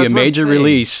intended to be a That's what I'm major saying.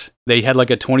 release. They had like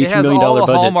a $23 It has million all the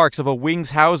budget. hallmarks of a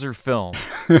Wings Hauser film.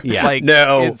 Yeah. Like,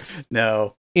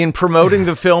 No. In promoting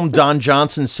the film, Don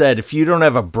Johnson said, if you don't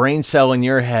have a brain cell in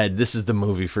your head, this is the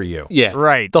movie for you. Yeah.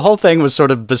 Right. The whole thing was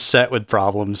sort of beset with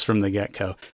problems from the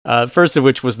get-go. First of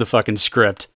which was the fucking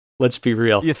script. Let's be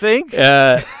real. You think?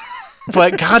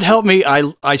 But God help me,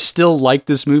 I still like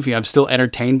this movie. I'm still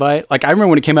entertained by it. Like, I remember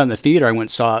when it came out in the theater, I went and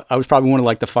saw it. I was probably one of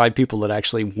like the 5 people that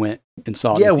actually went and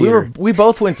saw it in the theater. we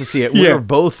both went to see it. We Yeah. were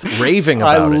both raving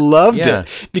about it. I loved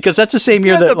it because that's the same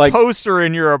year You had that the like poster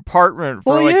in your apartment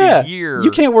for a year.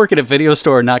 You can't work at a video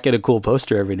store and not get a cool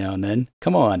poster every now and then.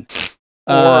 Come on.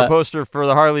 Or a poster for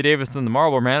the Harley Davidson, the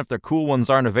Marlboro Man, if their cool ones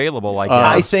aren't available, I guess.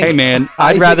 I think, hey man, I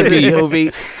I'd rather think of be this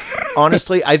movie.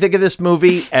 Honestly, I think of this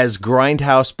movie as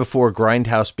Grindhouse before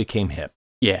Grindhouse became hip.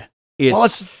 Yeah. It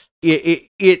was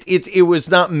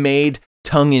not made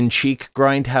tongue in cheek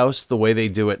Grindhouse the way they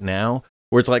do it now,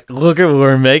 where it's like, look at what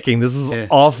we're making. This is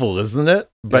awful, isn't it?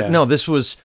 But no, this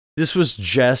was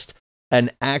just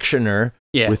an actioner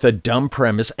with a dumb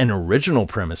premise, an original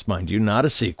premise, mind you, not a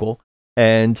sequel,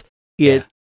 and it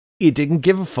didn't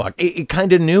give a fuck. It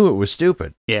kind of knew it was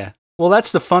stupid. Yeah. Well,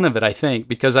 that's the fun of it, I think,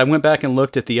 because I went back and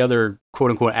looked at the other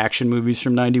quote-unquote action movies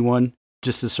from 91,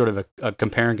 just as sort of a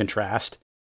compare and contrast.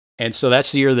 And so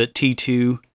that's the year that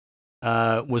T2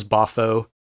 was boffo.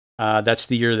 That's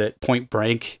the year that Point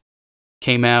Break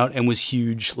came out and was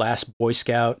huge, Last Boy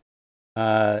Scout,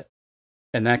 and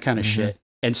that kind of shit.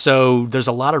 And so there's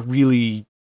a lot of really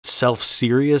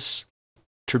self-serious,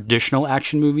 traditional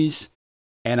action movies.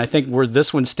 And I think where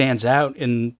this one stands out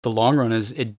in the long run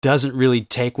is it doesn't really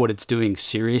take what it's doing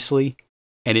seriously,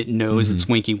 and it knows it's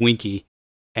winky,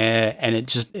 and it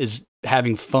just is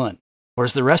having fun.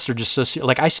 Whereas the rest are just so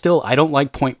like I don't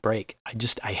like Point Break.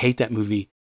 I hate that movie.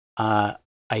 I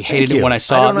hated it when I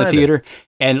saw it in the theater.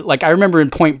 And like I remember in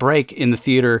Point Break in the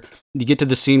theater, you get to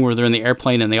the scene where they're in the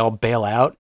airplane and they all bail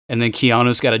out, and then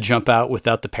Keanu's got to jump out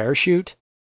without the parachute.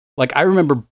 Like I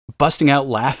remember busting out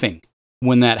laughing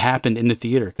when that happened in the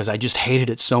theater because I just hated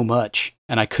it so much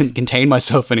and I couldn't contain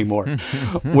myself anymore.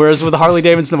 Whereas with Harley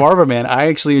Davidson, the Marlboro Man, I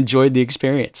actually enjoyed the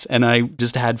experience and I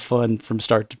just had fun from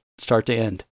start to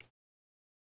end.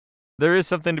 There is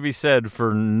something to be said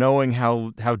for knowing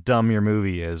how dumb your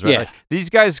movie is, right? Yeah. Like,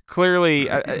 these guys clearly,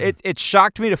 it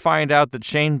shocked me to find out that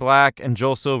Shane Black and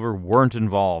Joel Silver weren't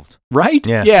involved. Right?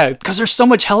 Yeah, because there's so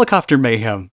much helicopter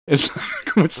mayhem. It's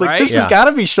like, Right? this has got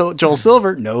to be Joel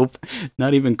Silver. Nope,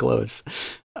 not even close.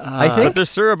 I think but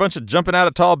there's sure a bunch of jumping out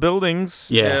of tall buildings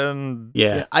Yeah. and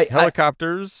Yeah.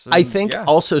 helicopters. I and- think yeah.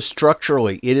 also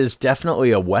structurally, it is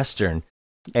definitely a Western.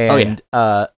 And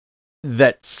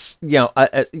that's,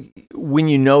 when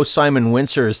you know Simon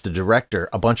Windsor is the director,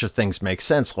 a bunch of things make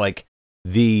sense. Like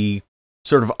the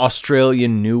sort of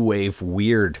Australian new wave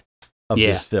weird of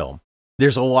this film.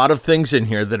 There's a lot of things in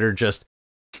here that are just,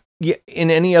 in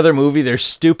any other movie, they're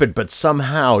stupid, but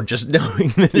somehow just knowing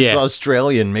that it's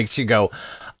Australian makes you go,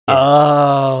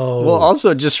 oh. Well,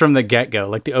 also just from the get-go,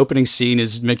 like the opening scene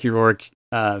is Mickey Rourke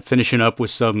finishing up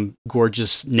with some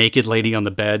gorgeous naked lady on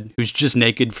the bed who's just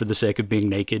naked for the sake of being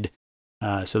naked,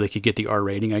 so they could get the R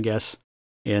rating, I guess.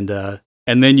 And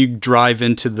then you drive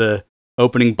into the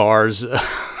opening bars.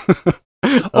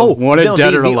 Wanted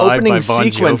Dead or the Alive opening by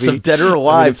Bon sequence Jovi. of Dead or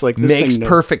Alive it's like, this makes thing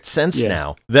perfect sense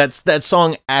now. That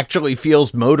song actually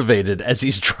feels motivated as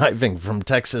he's driving from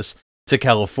Texas to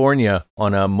California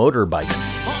on a motorbike.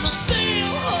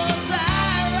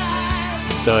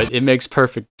 So it makes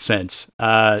perfect sense.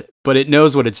 But it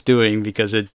knows what it's doing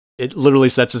because it literally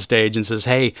sets a stage and says,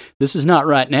 hey, this is not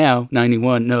right now,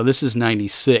 91. No, this is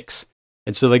 96.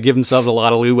 And so they give themselves a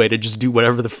lot of leeway to just do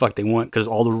whatever the fuck they want because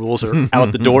all the rules are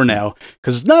out the door now.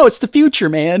 Because, no, it's the future,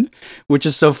 man. Which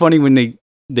is so funny when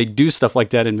they do stuff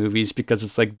like that in movies because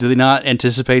it's like, do they not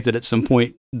anticipate that at some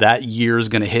point that year is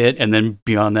going to hit? And then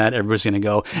beyond that, everybody's going to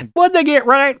go, what'd they get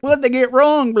right? What'd they get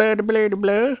wrong? Blah, blah, blah,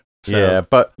 blah. So,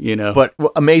 but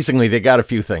amazingly, they got a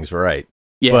few things right.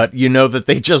 Yeah. But you know that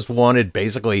they just wanted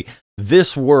basically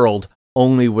this world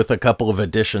only with a couple of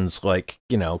additions like,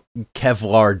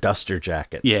 Kevlar duster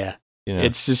jackets. Yeah.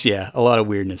 It's just, a lot of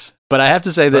weirdness. But I have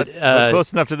to say that... But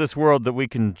close enough to this world that we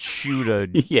can shoot a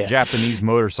Japanese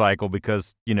motorcycle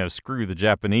because, screw the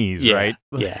Japanese, right?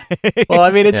 Yeah. Well, I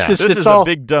mean, it's just... This it's is all... a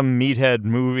big dumb meathead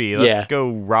movie. Let's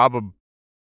go rob a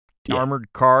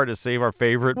armored car to save our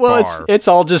favorite bar. It's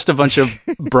all just a bunch of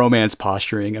bromance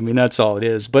posturing. I mean, that's all it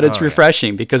is. But it's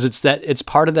refreshing because it's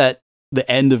part of the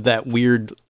end of that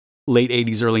weird late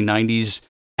 80s, early 90s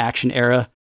action era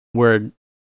where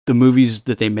the movies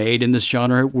that they made in this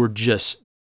genre were just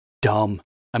dumb.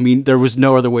 I mean, there was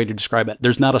no other way to describe it.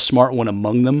 There's not a smart one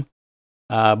among them,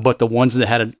 but the ones that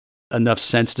had enough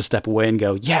sense to step away and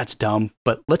go, yeah, it's dumb,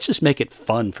 but let's just make it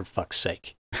fun for fuck's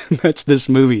sake. That's this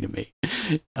movie to me.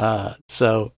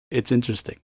 So it's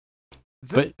interesting.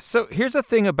 So here's the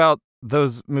thing about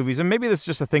those movies, and maybe this is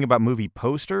just a thing about movie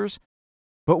posters,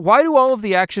 but why do all of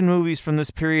the action movies from this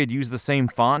period use the same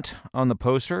font on the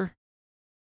poster?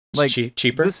 Like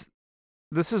cheaper?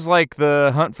 This is like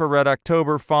the Hunt for Red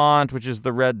October font, which is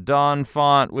the Red Dawn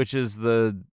font, which is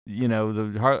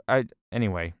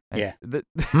anyway. Yeah.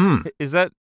 Is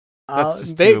that? That's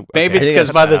just maybe it's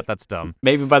because that's dumb.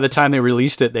 Maybe by the time they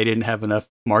released it, they didn't have enough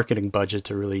marketing budget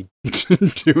to really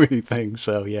do anything.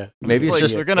 So yeah, maybe it's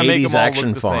just they're gonna make them all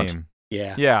action look the font. same.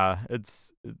 Yeah.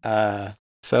 It's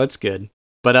so it's good,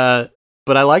 but I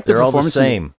like the they're all the performance.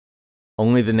 same.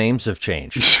 Only the names have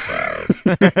changed.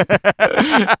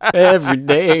 Every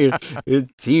day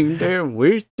it seemed they're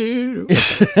wasted.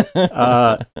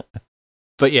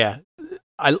 But yeah,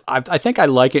 I think I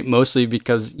like it mostly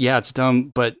because it's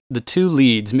dumb, but the two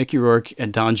leads, Mickey Rourke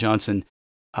and Don Johnson,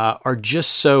 are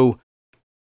just so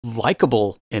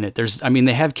likable in it.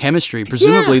 They have chemistry.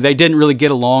 Presumably they didn't really get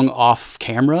along off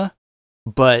camera,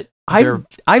 but I've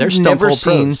never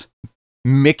seen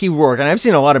Mickey Rourke, and I've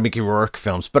seen a lot of Mickey Rourke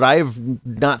films, but I've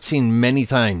not seen many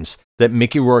times that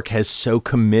Mickey Rourke has so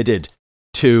committed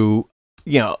to,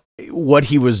 what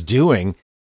he was doing,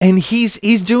 and he's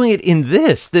doing it in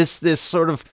this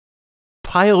sort of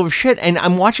pile of shit, and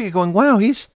I'm watching it going, wow,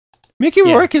 Mickey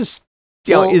Rourke is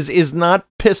not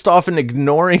pissed off and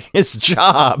ignoring his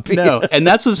job. No, and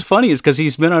that's what's funny is because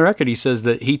he's been on record. He says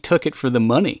that he took it for the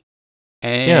money.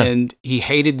 And he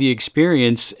hated the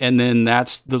experience, and then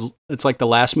it's like the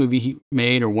last movie he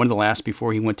made, or one of the last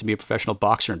before he went to be a professional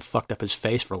boxer and fucked up his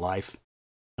face for life.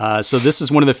 So this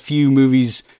is one of the few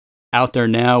movies out there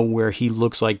now where he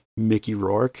looks like Mickey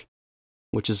Rourke,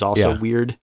 which is also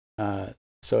weird.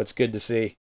 So it's good to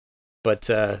see. But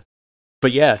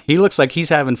yeah, he looks like he's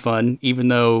having fun, even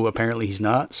though apparently he's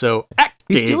not. So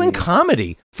he's doing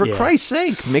comedy, for Christ's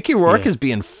sake. Mickey Rourke is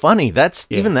being funny. That's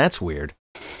weird.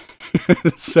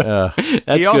 So that's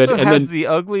he also good. has the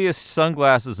ugliest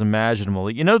sunglasses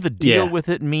imaginable. You know the deal with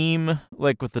it meme,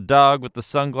 like with the dog with the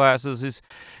sunglasses.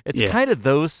 It's kind of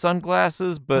those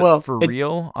sunglasses, but for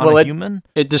real on a human.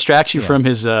 It distracts you from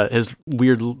his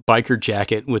weird biker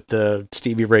jacket with the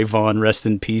Stevie Ray Vaughan Rest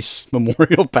in Peace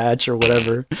memorial patch or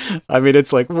whatever. I mean,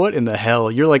 it's like, what in the hell?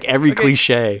 You're like every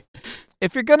cliche.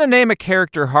 If you're gonna name a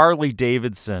character Harley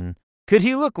Davidson, could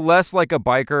he look less like a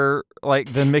biker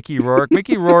than Mickey Rourke?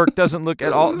 Mickey Rourke doesn't look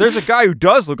at all. There's a guy who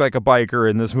does look like a biker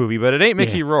in this movie, but it ain't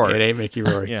Mickey Rourke. It ain't Mickey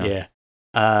Rourke.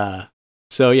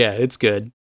 So yeah, it's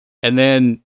good. And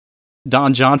then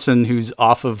Don Johnson, who's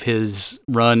off of his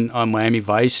run on Miami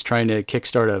Vice, trying to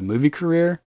kickstart a movie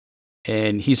career,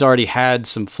 and he's already had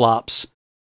some flops,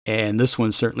 and this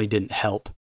one certainly didn't help.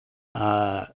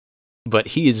 But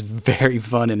he is very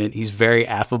fun in it. He's very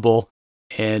affable.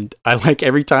 And I like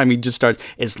every time he just starts,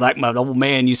 it's like my old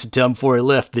man used to tell him before he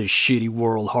left this shitty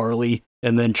world, Harley.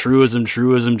 And then truism.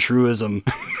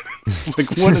 It's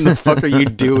like, what in the fuck are you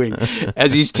doing?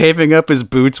 As he's taping up his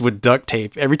boots with duct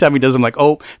tape. Every time he does, I'm like,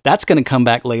 oh, that's going to come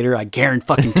back later. I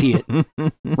guarantee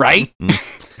it. Right?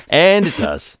 And it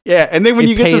does. Yeah, and then when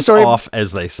you get the story off,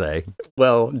 as they say.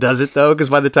 Well, does it though? Because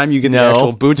by the time you get the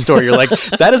actual boot story, you're like,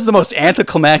 that is the most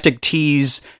anticlimactic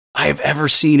tease I have ever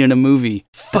seen in a movie.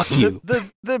 Fuck you.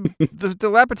 The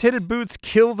dilapidated boots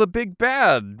kill the big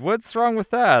bad. What's wrong with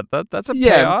that? That's a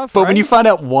payoff. But when you find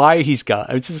out why he's got,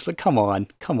 it's just like, come on,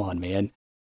 man.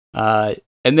 And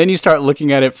then you start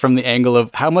looking at it from the angle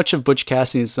of how much of Butch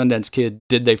Cassidy and Sundance Kid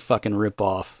did they fucking rip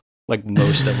off? Like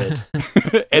most of it.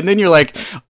 And then you're like,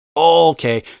 oh,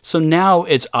 okay. So now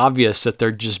it's obvious that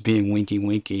they're just being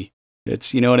winky.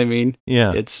 It's, you know what I mean?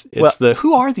 Yeah. It's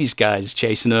who are these guys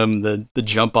chasing them? The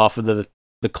jump off of the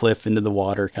cliff into the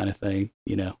water kind of thing,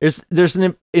 you know? There's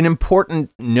an important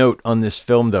note on this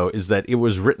film, though, is that it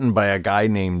was written by a guy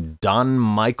named Don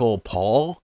Michael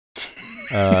Paul.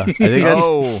 I think that's...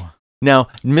 Now,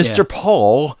 Mr.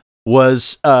 Paul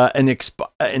was an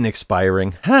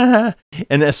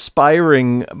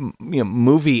aspiring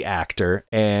movie actor,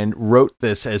 and wrote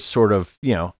this as sort of,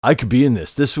 I could be in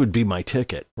this. This would be my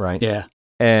ticket, right? Yeah.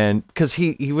 And because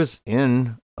he was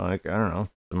in, like, I don't know,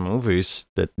 the movies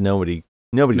that nobody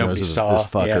knows who this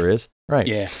fucker is, right?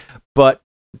 Yeah. But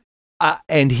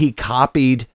and he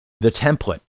copied the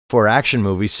template for action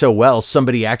movies so well,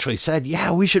 somebody actually said, yeah,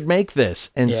 we should make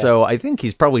this. And so I think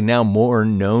he's probably now more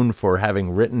known for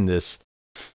having written this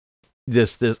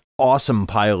awesome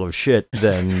pile of shit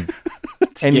than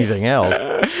anything else.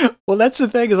 Well, that's the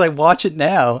thing is I watch it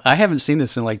now. I haven't seen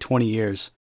this in like 20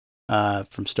 years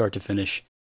from start to finish.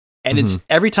 And it's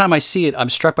every time I see it, I'm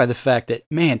struck by the fact that,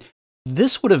 man,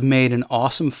 this would have made an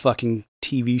awesome fucking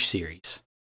TV series.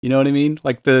 You know what I mean?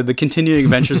 Like the continuing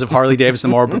adventures of Harley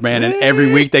Davidson, the Marlboro Man, and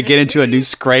every week they get into a new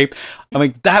scrape. I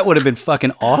mean, that would have been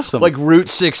fucking awesome. Like Route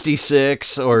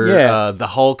 66 or the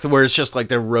Hulk, where it's just like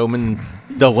they're roaming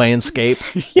the landscape.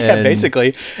 Yeah,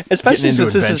 basically. Especially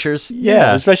since adventures.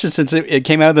 Especially since it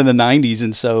came out in the 90s,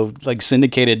 and so like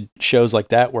syndicated shows like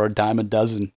that were a dime a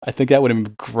dozen. I think that would have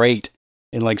been great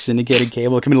in like syndicated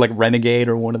cable. It could be like Renegade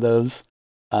or one of those.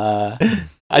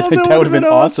 I think that would have been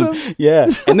awesome. Yeah.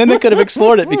 And then they could have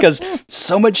explored it because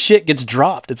so much shit gets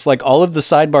dropped. It's like all of the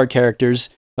sidebar characters,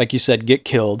 like you said, get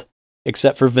killed,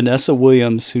 except for Vanessa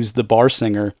Williams, who's the bar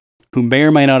singer, who may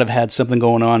or may not have had something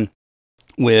going on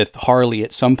with Harley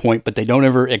at some point, but they don't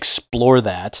ever explore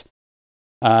that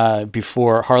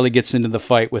before Harley gets into the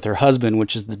fight with her husband,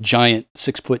 which is the giant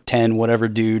 6'10" whatever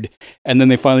dude. And then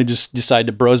they finally just decide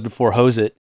to bros before hose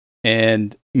it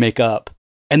and make up.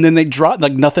 And then they drop,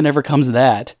 like nothing ever comes of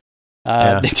that.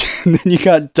 Then you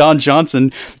got Don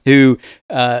Johnson, who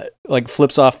like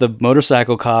flips off the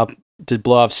motorcycle cop to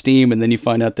blow off steam, and then you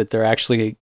find out that they're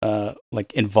actually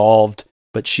like involved,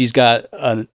 but she's got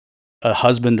a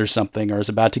husband or something, or is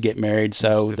about to get married,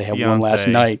 so they have one last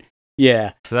night.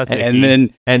 Yeah, so that's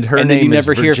and her name is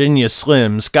Virginia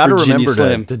Slims. Got to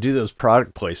remember to do those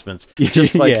product placements,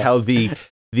 just like how the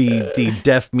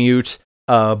deaf mute.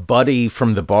 Buddy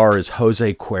from the bar is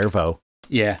Jose Cuervo.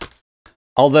 Yeah.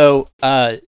 Although,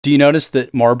 do you notice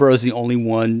that Marlboro is the only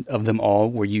one of them all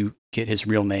where you get his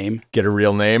real name? Get a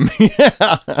real name?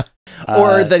 Yeah.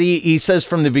 Or that he says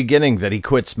from the beginning that he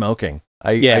quit smoking.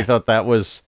 I thought that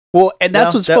was... Well, and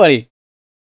that's what's funny.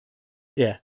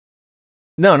 Yeah.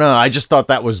 No, I just thought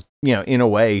that was, in a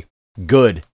way,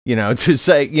 good, to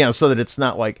say, so that it's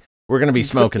not like... We're going to be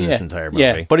smoking this entire movie.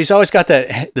 Yeah, but he's always got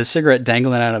the cigarette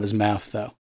dangling out of his mouth,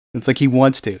 though. It's like he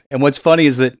wants to. And what's funny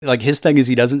is that like his thing is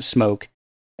he doesn't smoke.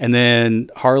 And then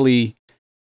Harley,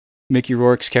 Mickey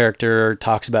Rourke's character,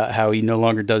 talks about how he no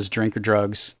longer does drink or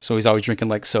drugs. So he's always drinking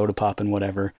like soda pop and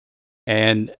whatever.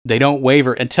 And they don't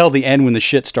waver until the end when the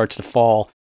shit starts to fall.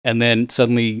 And then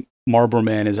suddenly Marlboro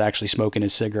Man is actually smoking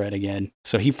his cigarette again.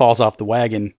 So he falls off the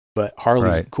wagon, but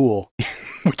Harley's cool,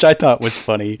 which I thought was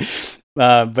funny.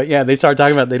 But yeah, they start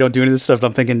talking about they don't do any of this stuff.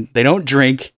 I'm thinking they don't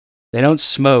drink, they don't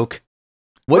smoke.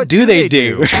 What do they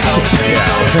do?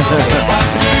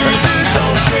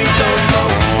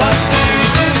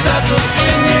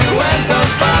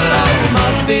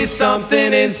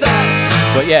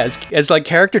 But yeah, as like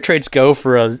character traits go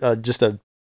for just a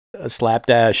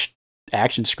slapdash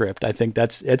action script, I think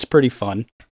it's pretty fun.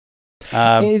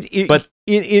 But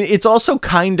it's also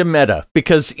kind of meta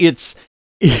because it's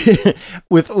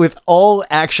with all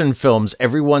action films,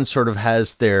 everyone sort of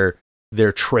has their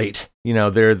trait,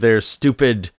 their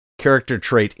stupid character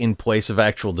trait in place of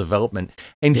actual development.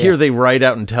 And here they write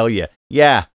out and tell you,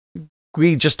 yeah,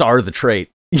 we just are the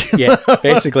trait. Yeah,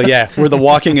 basically, yeah. We're the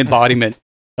walking embodiment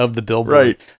of the billboard.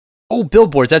 Right. Oh,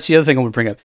 billboards. That's the other thing I would bring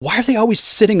up. Why are they always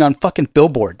sitting on fucking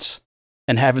billboards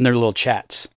and having their little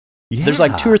chats? Yeah. There's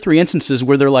like 2 or 3 instances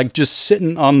where they're like just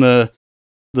sitting on the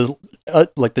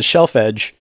like the shelf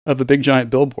edge of a big giant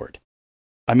billboard.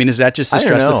 I mean, is that just to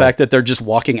stress the fact that they're just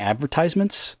walking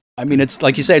advertisements? I mean, it's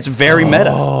like you say, it's very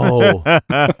meta. Oh,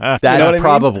 that's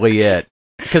probably it.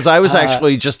 Because I was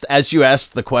actually just, as you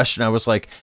asked the question, I was like,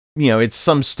 it's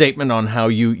some statement on how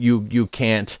you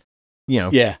can't,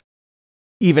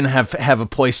 even have a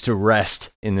place to rest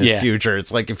in this future.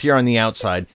 It's like if you're on the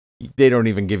outside, they don't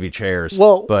even give you chairs.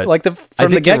 Well, but like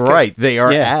from the get-go, you're right, they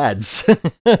are ads.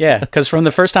 Yeah, because from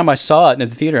the first time I saw it in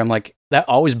the theater, I'm like, that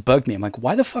always bugged me. I'm like,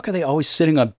 why the fuck are they always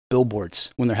sitting on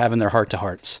billboards when they're having their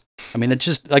heart-to-hearts? I mean, it's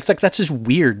just like that's just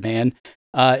weird, man.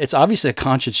 It's obviously a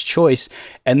conscious choice.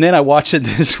 And then I watched it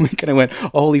this week and I went,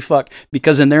 holy fuck,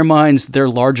 because in their minds, they're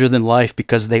larger than life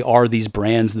because they are these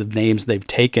brands, the names they've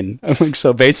taken. I'm like,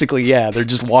 so basically, yeah, they're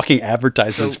just walking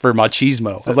advertisements for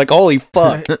machismo. I was like, holy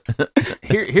fuck.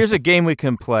 Here's a game we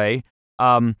can play.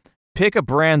 Pick a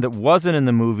brand that wasn't in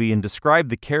the movie and describe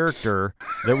the character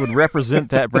that would represent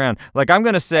that brand. Like, I'm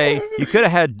going to say you could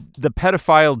have had the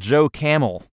pedophile Joe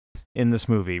Camel in this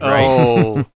movie,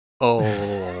 right?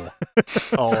 Oh.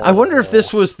 I wonder if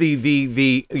this was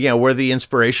the where the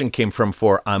inspiration came from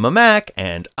for I'm a Mac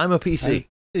and I'm a PC.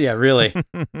 Yeah, really.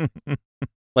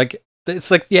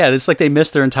 It's like they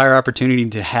missed their entire opportunity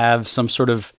to have some sort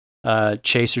of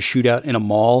chase or shootout in a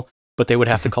mall, but they would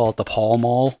have to call it the Paul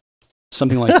Mall.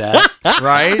 something like that.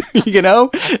 Right? You know,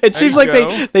 it seems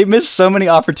like they missed so many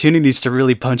opportunities to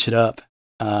really punch it up.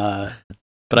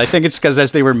 But I think it's because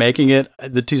as they were making it,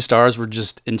 the two stars were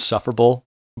just insufferable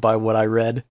by what I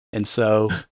read. And so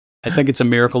I think it's a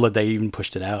miracle that they even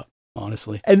pushed it out,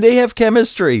 honestly. And they have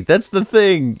chemistry. That's the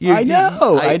thing. I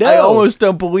know. I almost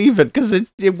don't believe it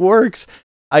because it works.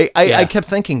 I kept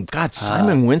thinking, God,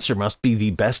 Simon Windsor must be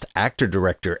the best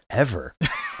actor-director ever.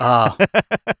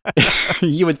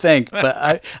 You would think.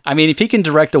 But I mean, if he can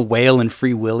direct a whale in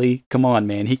Free Willy, come on,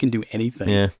 man. He can do anything.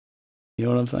 Yeah. You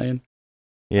know what I'm saying?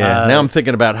 Yeah. Now I'm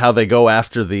thinking about how they go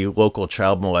after the local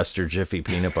child molester, Jiffy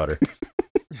Peanut Butter.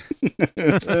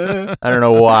 I don't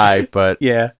know why, but...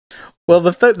 Yeah. Well,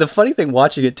 the funny thing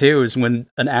watching it, too, is when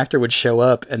an actor would show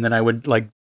up and then I would, like,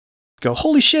 go,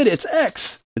 holy shit, it's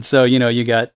X. And so, you know, you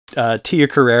got Tia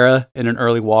Carrera in an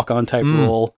early walk-on type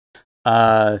role.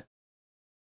 I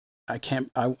can't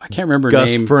remember her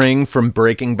name. Gus Fring from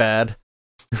Breaking Bad.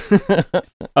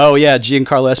 Oh yeah,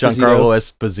 Giancarlo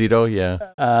Esposito,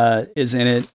 yeah. Is in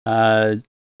it.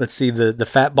 Let's see, the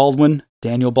fat Baldwin,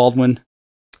 Daniel Baldwin.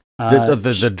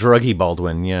 The druggy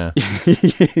Baldwin, yeah.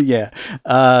 Yeah.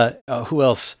 Who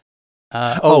else?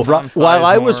 While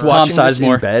I was watching this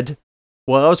in bed,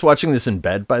 while I was watching this in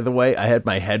bed, by the way, I had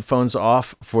my headphones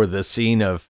off for the scene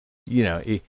of, you know,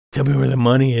 tell me where the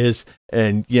money is,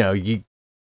 and you know,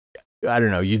 I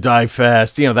don't know, you die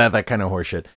fast, you know, that kind of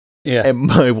horseshit. Yeah. And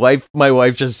my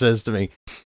wife just says to me,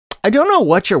 I don't know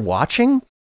what you're watching,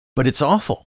 but it's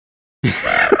awful.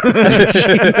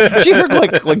 she heard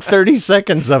like 30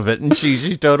 seconds of it, and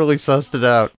she totally sussed it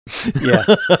out.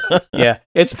 Yeah.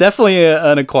 It's definitely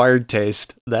an acquired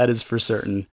taste. That is for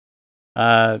certain.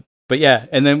 But yeah,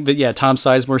 Tom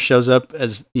Sizemore shows up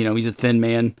as, you know, he's a thin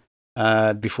man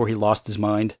before he lost his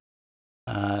mind.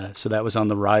 So that was on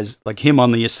the rise, like him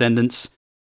on the ascendance.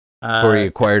 Before he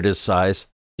acquired his size.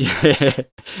 Yeah.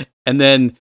 And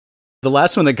then the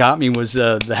last one that got me was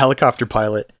the helicopter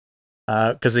pilot.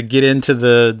 Because they get into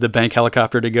the bank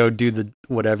helicopter to go do the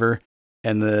whatever,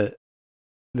 and they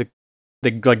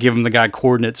like give him the guy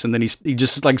coordinates, and then he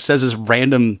just like says this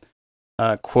random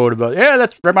quote about, yeah,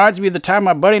 that reminds me of the time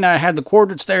my buddy and I had the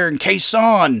coordinates there in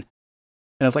Quezon.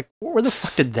 And I was like, where the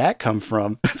fuck did that come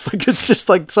from? It's just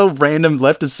like so random,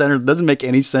 left of center, doesn't make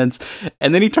any sense.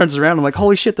 And then he turns around, I'm like,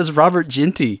 holy shit, that's Robert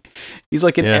Ginty. He's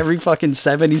like in every fucking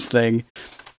 70s thing.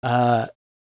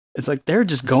 It's like they're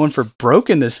just going for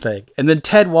broke in this thing. And then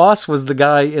Ted Wass was the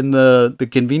guy in the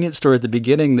convenience store at the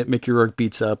beginning that Mickey Rourke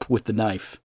beats up with the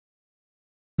knife.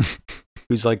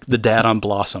 Who's like the dad on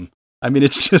Blossom. I mean,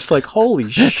 it's just like, holy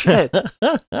shit.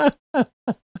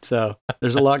 So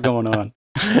there's a lot going on.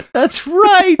 That's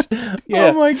right. Yeah.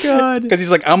 Oh my God. Because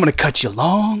he's like, I'm going to cut you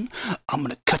long. I'm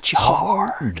going to cut you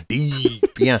hard. Deep.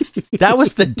 Yeah. That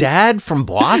was the dad from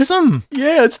Blossom?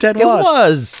 Yeah, it's Ted Wass. It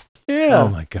was. Yeah. Oh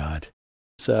my God.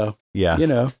 So, yeah. You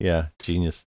know. Yeah.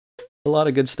 Genius. A lot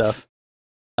of good stuff.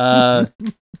 But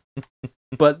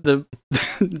the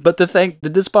thing,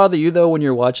 did this bother you though when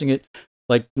you're watching it?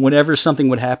 Like whenever something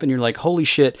would happen, you're like, holy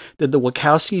shit, did the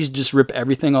Wachowskis just rip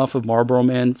everything off of Marlboro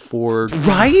Man for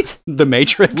The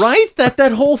Matrix? Right?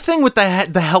 That whole thing with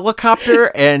the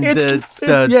helicopter and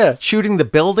the shooting the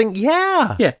building?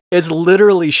 Yeah. Yeah. It's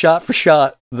literally shot for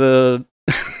shot the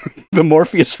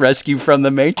Morpheus rescue from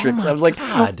The Matrix. I was like,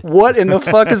 what in the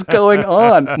fuck is going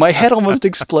on? My head almost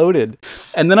exploded.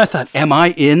 And then I thought, am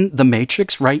I in The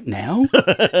Matrix right now?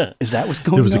 Is that what's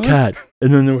going on? There was a cat,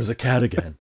 and then there was a cat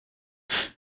again.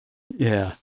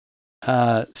 Yeah.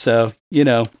 So, you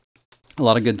know, a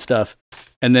lot of good stuff.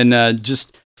 And then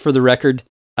just for the record,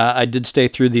 I did stay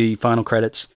through the final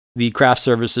credits. The craft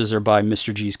services are by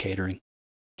Mr. G's Catering,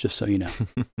 just so you know.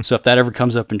 So if that ever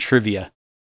comes up in trivia,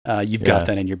 you've got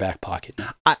that in your back pocket.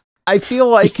 I feel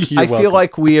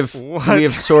like we have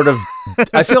sort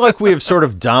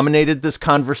of dominated this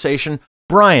conversation.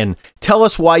 Brian, tell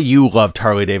us why you loved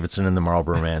Harley Davidson and the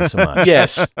Marlboro Man so much.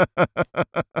 Yes.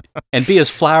 And be as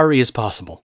flowery as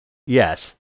possible.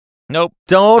 Yes. Nope.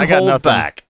 Don't hold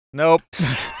back. Nope.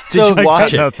 Did you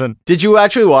watch it? Nothing. Did you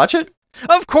actually watch it?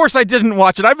 Of course I didn't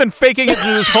watch it. I've been faking it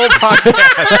through this whole podcast.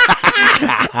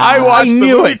 I watched the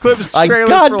movie clips trailers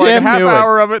for like a half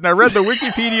hour of it, and I read the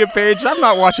Wikipedia page. I'm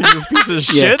not watching this piece of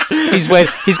shit. He's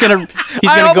gonna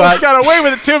I go almost out. got away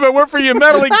with it too if it weren't for you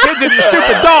meddling kids and your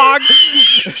stupid dog.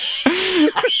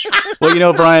 Well, you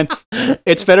know, Brian,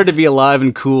 it's better to be alive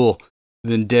and cool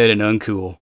than dead and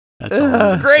uncool. That's all I'm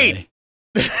gonna great.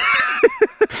 say.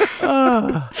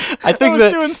 I think I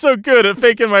was doing so good at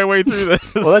faking my way through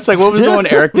this. Well, that's like, what was the one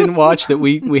Eric didn't watch that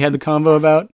we had the combo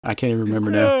about? I can't even remember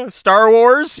now. Star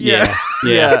Wars? Yeah.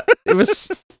 It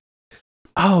was.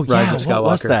 Oh, Rise of What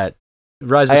was Skywalker. that?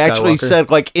 Rise of I actually Skywalker. said,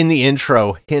 like, in the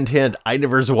intro, hint, hint, I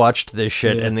never watched this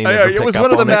shit, and they never it was pick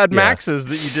one up of the on Mad it. Maxes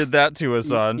that you did that to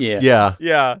us on. Yeah.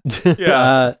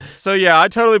 So I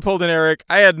totally pulled an Eric.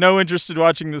 I had no interest in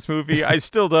watching this movie. I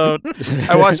still don't.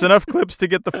 I watched enough clips to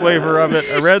get the flavor of it.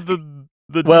 I read the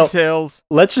details.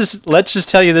 Let's just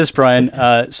tell you this, Brian.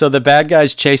 So the bad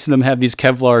guys chasing them have these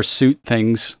Kevlar suit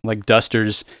things, like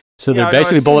dusters. So they're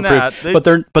basically bulletproof,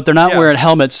 but they're not wearing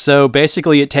helmets. So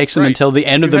basically, it takes them until the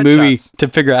end of the movie to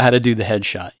figure out how to do the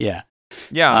headshot.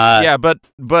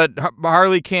 But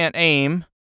Harley can't aim.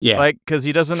 Yeah, like because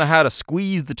he doesn't know how to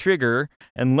squeeze the trigger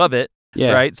and love it.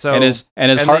 Yeah, right. So they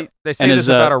say this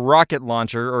about a rocket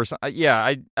launcher or something.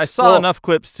 Yeah, I saw enough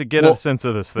clips to get a sense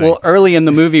of this thing. Well, early in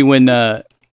the movie, when the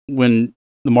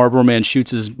Marlboro Man shoots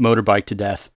his motorbike to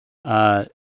death,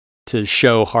 to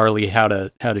show Harley how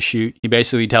to shoot, he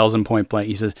basically tells him point blank.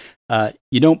 He says,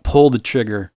 "You don't pull the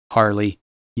trigger, Harley.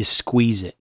 You squeeze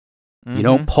it. Mm-hmm. You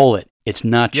don't pull it. It's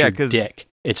not your dick.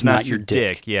 It's not your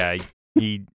dick." Yeah,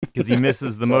 because he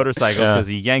misses the motorcycle because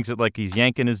he yanks it like he's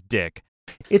yanking his dick.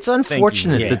 It's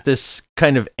unfortunate that this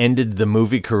kind of ended the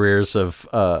movie careers of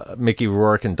Mickey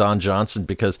Rourke and Don Johnson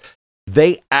because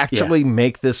they actually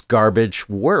make this garbage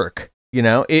work. You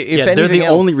know, if they're the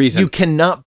only reason.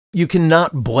 You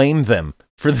cannot blame them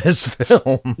for this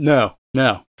film. No,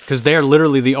 because they are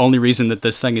literally the only reason that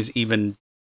this thing is even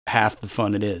half the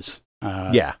fun it is.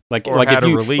 Like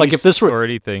if this were or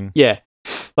anything. Yeah,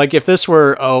 like if this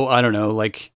were I don't know,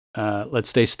 like let's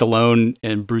say Stallone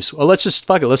and Bruce. Well, let's just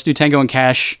fuck it. Let's do Tango and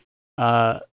Cash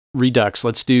Redux.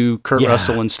 Let's do Kurt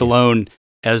Russell and Stallone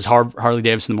as Harley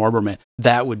Davidson, the Marlboro Man.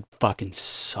 That would fucking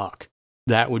suck.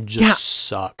 That would just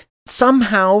suck.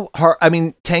 Somehow,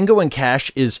 Tango and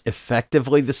Cash is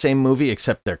effectively the same movie,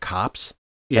 except they're cops.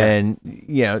 Yeah. And,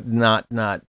 not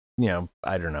I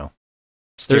don't know,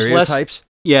 stereotypes.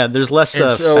 There's less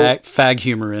fag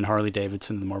humor in Harley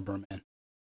Davidson than the Marlboro Man.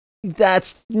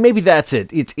 That's it.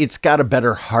 It's got a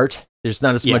better heart. There's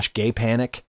not as much gay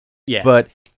panic. Yeah. But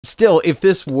still, if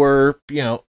this were,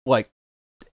 it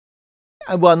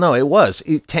was.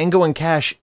 Tango and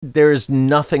Cash, there's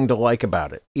nothing to like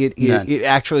about it. It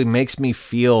actually makes me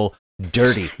feel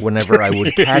dirty whenever I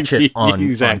would catch it on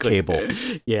cable.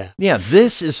 Yeah. Yeah,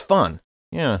 this is fun.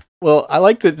 Yeah. Well, I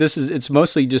like that it's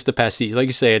mostly just a pastiche. Like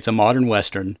you say, it's a modern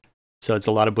Western, so it's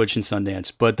a lot of Butch and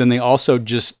Sundance. But then they also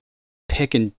just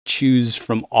pick and choose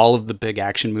from all of the big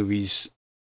action movies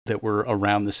that were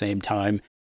around the same time.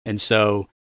 And so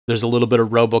there's a little bit of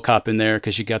RoboCop in there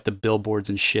because you got the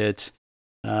billboards and shit.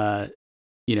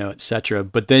 Etc.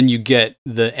 But then you get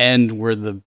the end where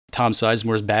the Tom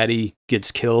Sizemore's baddie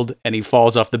gets killed and he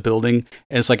falls off the building.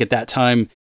 And it's like at that time,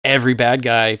 every bad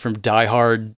guy from Die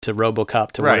Hard to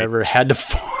RoboCop to whatever had to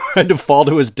fall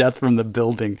to his death from the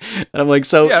building. And I'm like,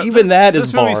 that is borrowed.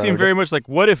 This movie seemed very much like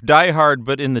What If Die Hard,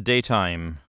 but in the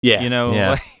daytime.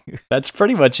 Yeah. That's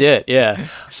pretty much it. Yeah.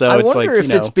 So I it's wonder if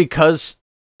it's because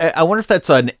I wonder if that's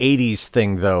an 80s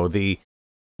thing though.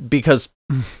 Because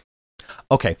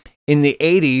in the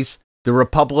 80s, the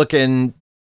Republican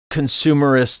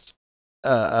consumerist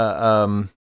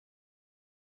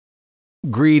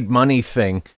greed money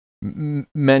thing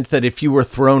meant that if you were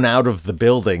thrown out of the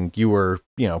building, you were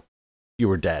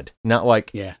dead. Not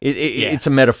like it's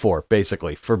a metaphor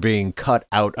basically for being cut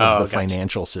out of the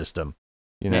financial system.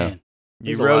 Man,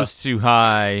 you rose too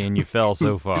high and you fell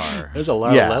so far. There's a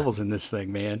lot of levels in this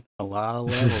thing, man. A lot of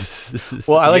levels.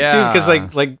 Well, I like too because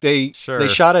like they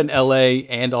shot in L.A.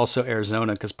 and also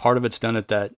Arizona because part of it's done at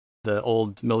the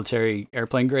old military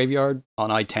airplane graveyard on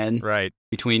I-10, right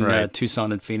between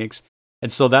Tucson and Phoenix.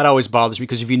 And so that always bothers me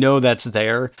because if you know that's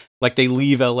there, like they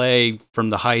leave L.A.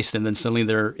 from the heist and then suddenly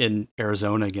they're in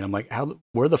Arizona again. I'm like,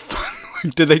 where the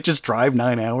fuck did they just drive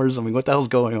 9 hours? I mean, what the hell's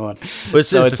going on? But it's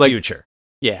the future.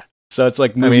 Yeah. So it's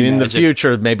like in the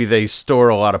future, maybe they store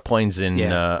a lot of planes in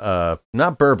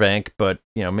not Burbank, but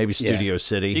maybe Studio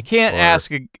City. You can't ask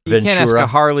a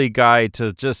Harley guy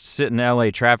to just sit in LA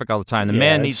traffic all the time. The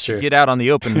man needs to get out on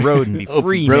the open road and be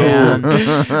free, man.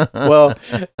 Well,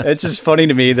 it's just funny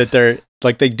to me that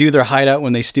they do their hideout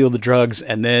when they steal the drugs,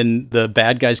 and then the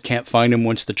bad guys can't find them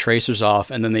once the tracer's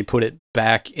off, and then they put it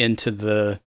back into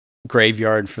the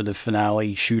graveyard for the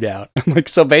finale shootout. I'm like,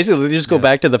 so basically they just go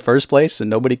back to the first place and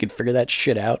nobody could figure that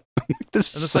shit out.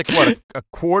 This is like what, a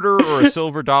quarter or a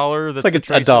silver dollar? That's like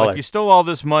a dollar. Like you stole all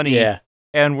this money,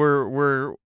 and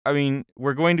we're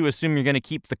going to assume you're going to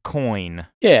keep the coin.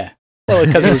 Yeah, well,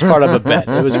 because it was part of a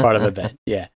bet.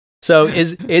 Yeah. So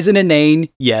is it inane?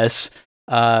 Yes.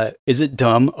 Is it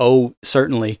dumb? Oh,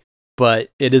 certainly.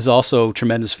 but it is also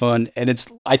tremendous fun. And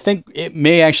I think it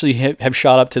may actually have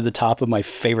shot up to the top of my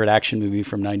favorite action movie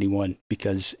from 91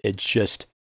 because it's just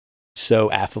so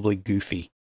affably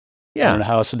goofy. Yeah. I don't know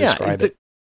how else to describe it.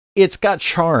 It's got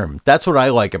charm. That's what I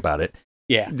like about it.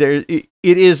 Yeah. It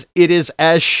is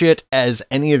as shit as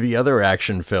any of the other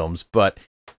action films, but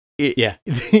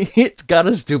it's got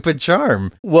a stupid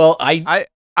charm. Well,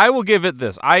 I will give it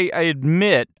this. I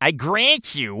admit, I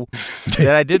grant you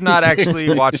that I did not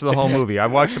actually watch the whole movie. I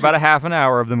watched about a half an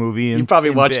hour of the movie. You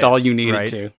probably watched all you needed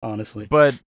to, honestly.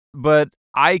 But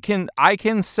I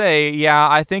can say,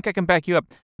 I think I can back you up.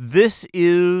 This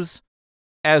is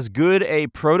as good a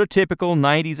prototypical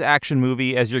 90s action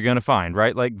movie as you're going to find,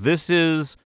 right? Like, this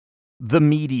is the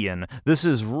median. This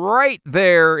is right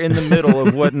there in the middle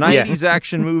of what 90s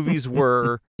action movies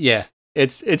were. Yeah.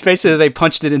 It's basically they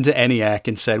punched it into ENIAC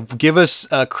and said, give us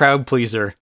a crowd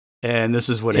pleaser, and this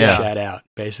is what it shat out,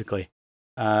 basically.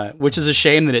 Which is a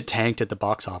shame that it tanked at the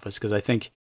box office, because I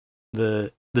think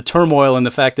the turmoil and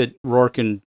the fact that Rourke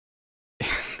and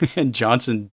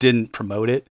Johnson didn't promote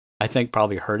it, I think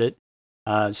probably hurt it.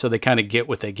 So they kind of get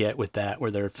what they get with that, where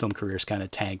their film careers kind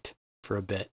of tanked for a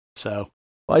bit. So,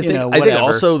 I think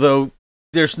also, though,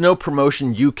 there's no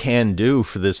promotion you can do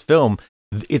for this film.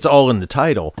 It's all in the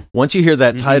title. Once you hear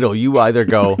that title, you either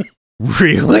go,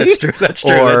 really?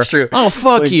 That's true. Oh,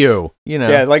 fuck you. You know?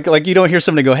 Yeah, like you don't hear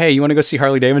somebody go, hey, you want to go see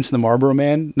Harley Davidson, the Marlboro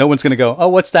Man? No one's going to go, oh,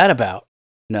 what's that about?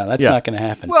 No, that's not going to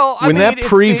happen. Well, when that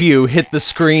preview hit the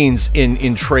screens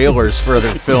in trailers for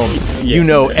other films, you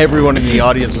know everyone in the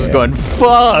audience was going,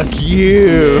 fuck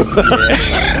you.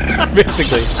 Yeah.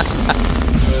 Basically.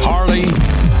 Harley.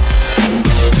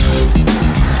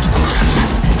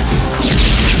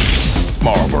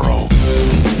 Marlboro.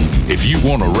 If you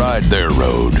want to ride their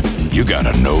road, you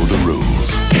gotta know the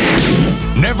rules.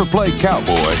 Never play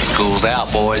cowboy. School's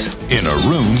out, boys. In a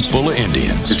room full of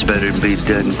Indians. It's better to be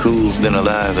dead and cool than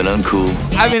alive and uncool.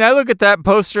 I mean, I look at that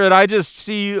poster and I just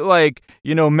see, like,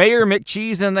 Mayor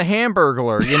McCheese and the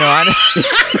Hamburglar.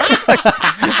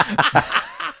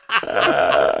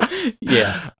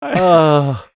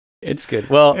 Yeah. It's good.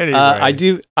 Well, anyway. I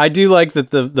do like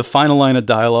that the final line of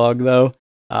dialogue, though,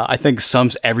 I think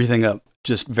sums everything up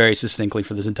just very succinctly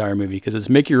for this entire movie, because it's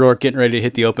Mickey Rourke getting ready to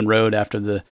hit the open road after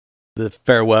the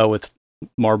farewell with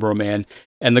Marlboro Man,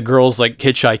 and the girl's like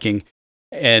hitchhiking,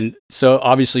 and so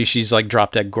obviously she's like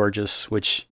drop dead gorgeous,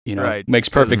 which makes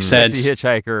perfect sense. Sexy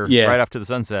hitchhiker, right off to the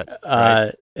sunset.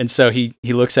 And so he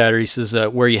looks at her. He says,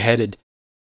 "Where are you headed?"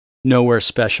 "Nowhere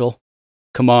special."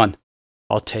 "Come on,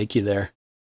 I'll take you there."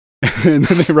 And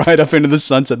then they ride up into the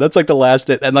sunset. That's like the last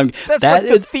bit. And that's like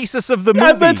the thesis of the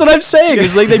movie. That's what I'm saying.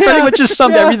 Is like they pretty much just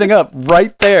summed everything up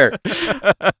right there.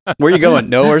 Where are you going?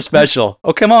 Nowhere special.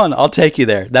 Oh, come on, I'll take you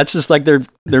there. That's just like their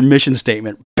mission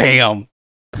statement. Bam.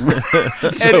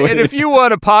 And if you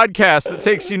want a podcast that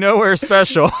takes you nowhere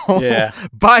special,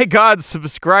 by God,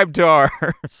 subscribe to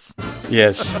ours.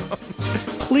 Yes.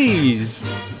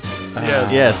 Please.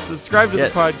 Yes. Subscribe to the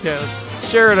podcast.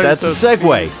 Share it. That's a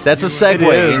segue. That's a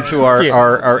segue into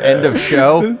our end of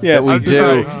show that we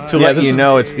do to let you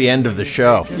know it's the end of the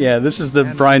show. Yeah, this is the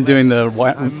Brian doing the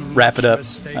wrap it up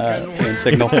hand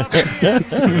signal.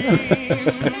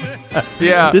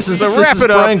 This is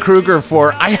Brian Kruger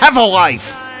for I Have a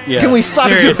Life. Yeah. Can we stop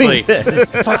doing this?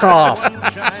 Fuck off.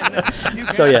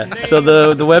 So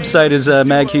the website is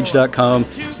maghuge.com.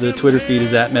 The Twitter feed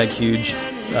is @maghuge.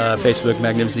 Facebook,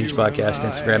 Magnificent Huge Podcast.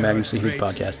 Instagram, Magnificent Huge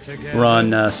Podcast. We're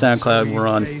on SoundCloud. We're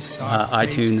on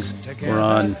iTunes. We're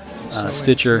on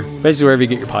Stitcher. Basically, wherever you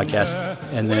get your podcasts.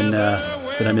 And then,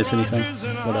 did I miss anything?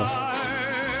 What else?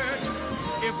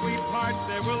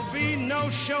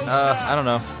 I don't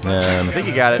know. I think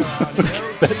you got it.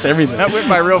 That's everything. That went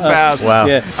by real fast. Wow.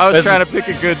 Yeah. I was trying to pick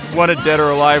a good Wanted Dead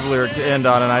or Alive lyric to end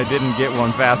on, and I didn't get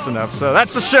one fast enough. So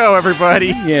that's the show, everybody.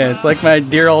 Yeah, it's like my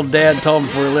dear old dad told me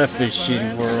before we left this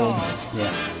shitty world.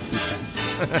 Yeah.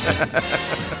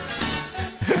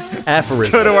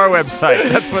 Aphorism. Go to our website.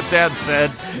 That's what Dad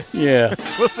said. Yeah.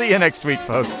 We'll see you next week,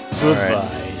 folks.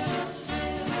 Goodbye.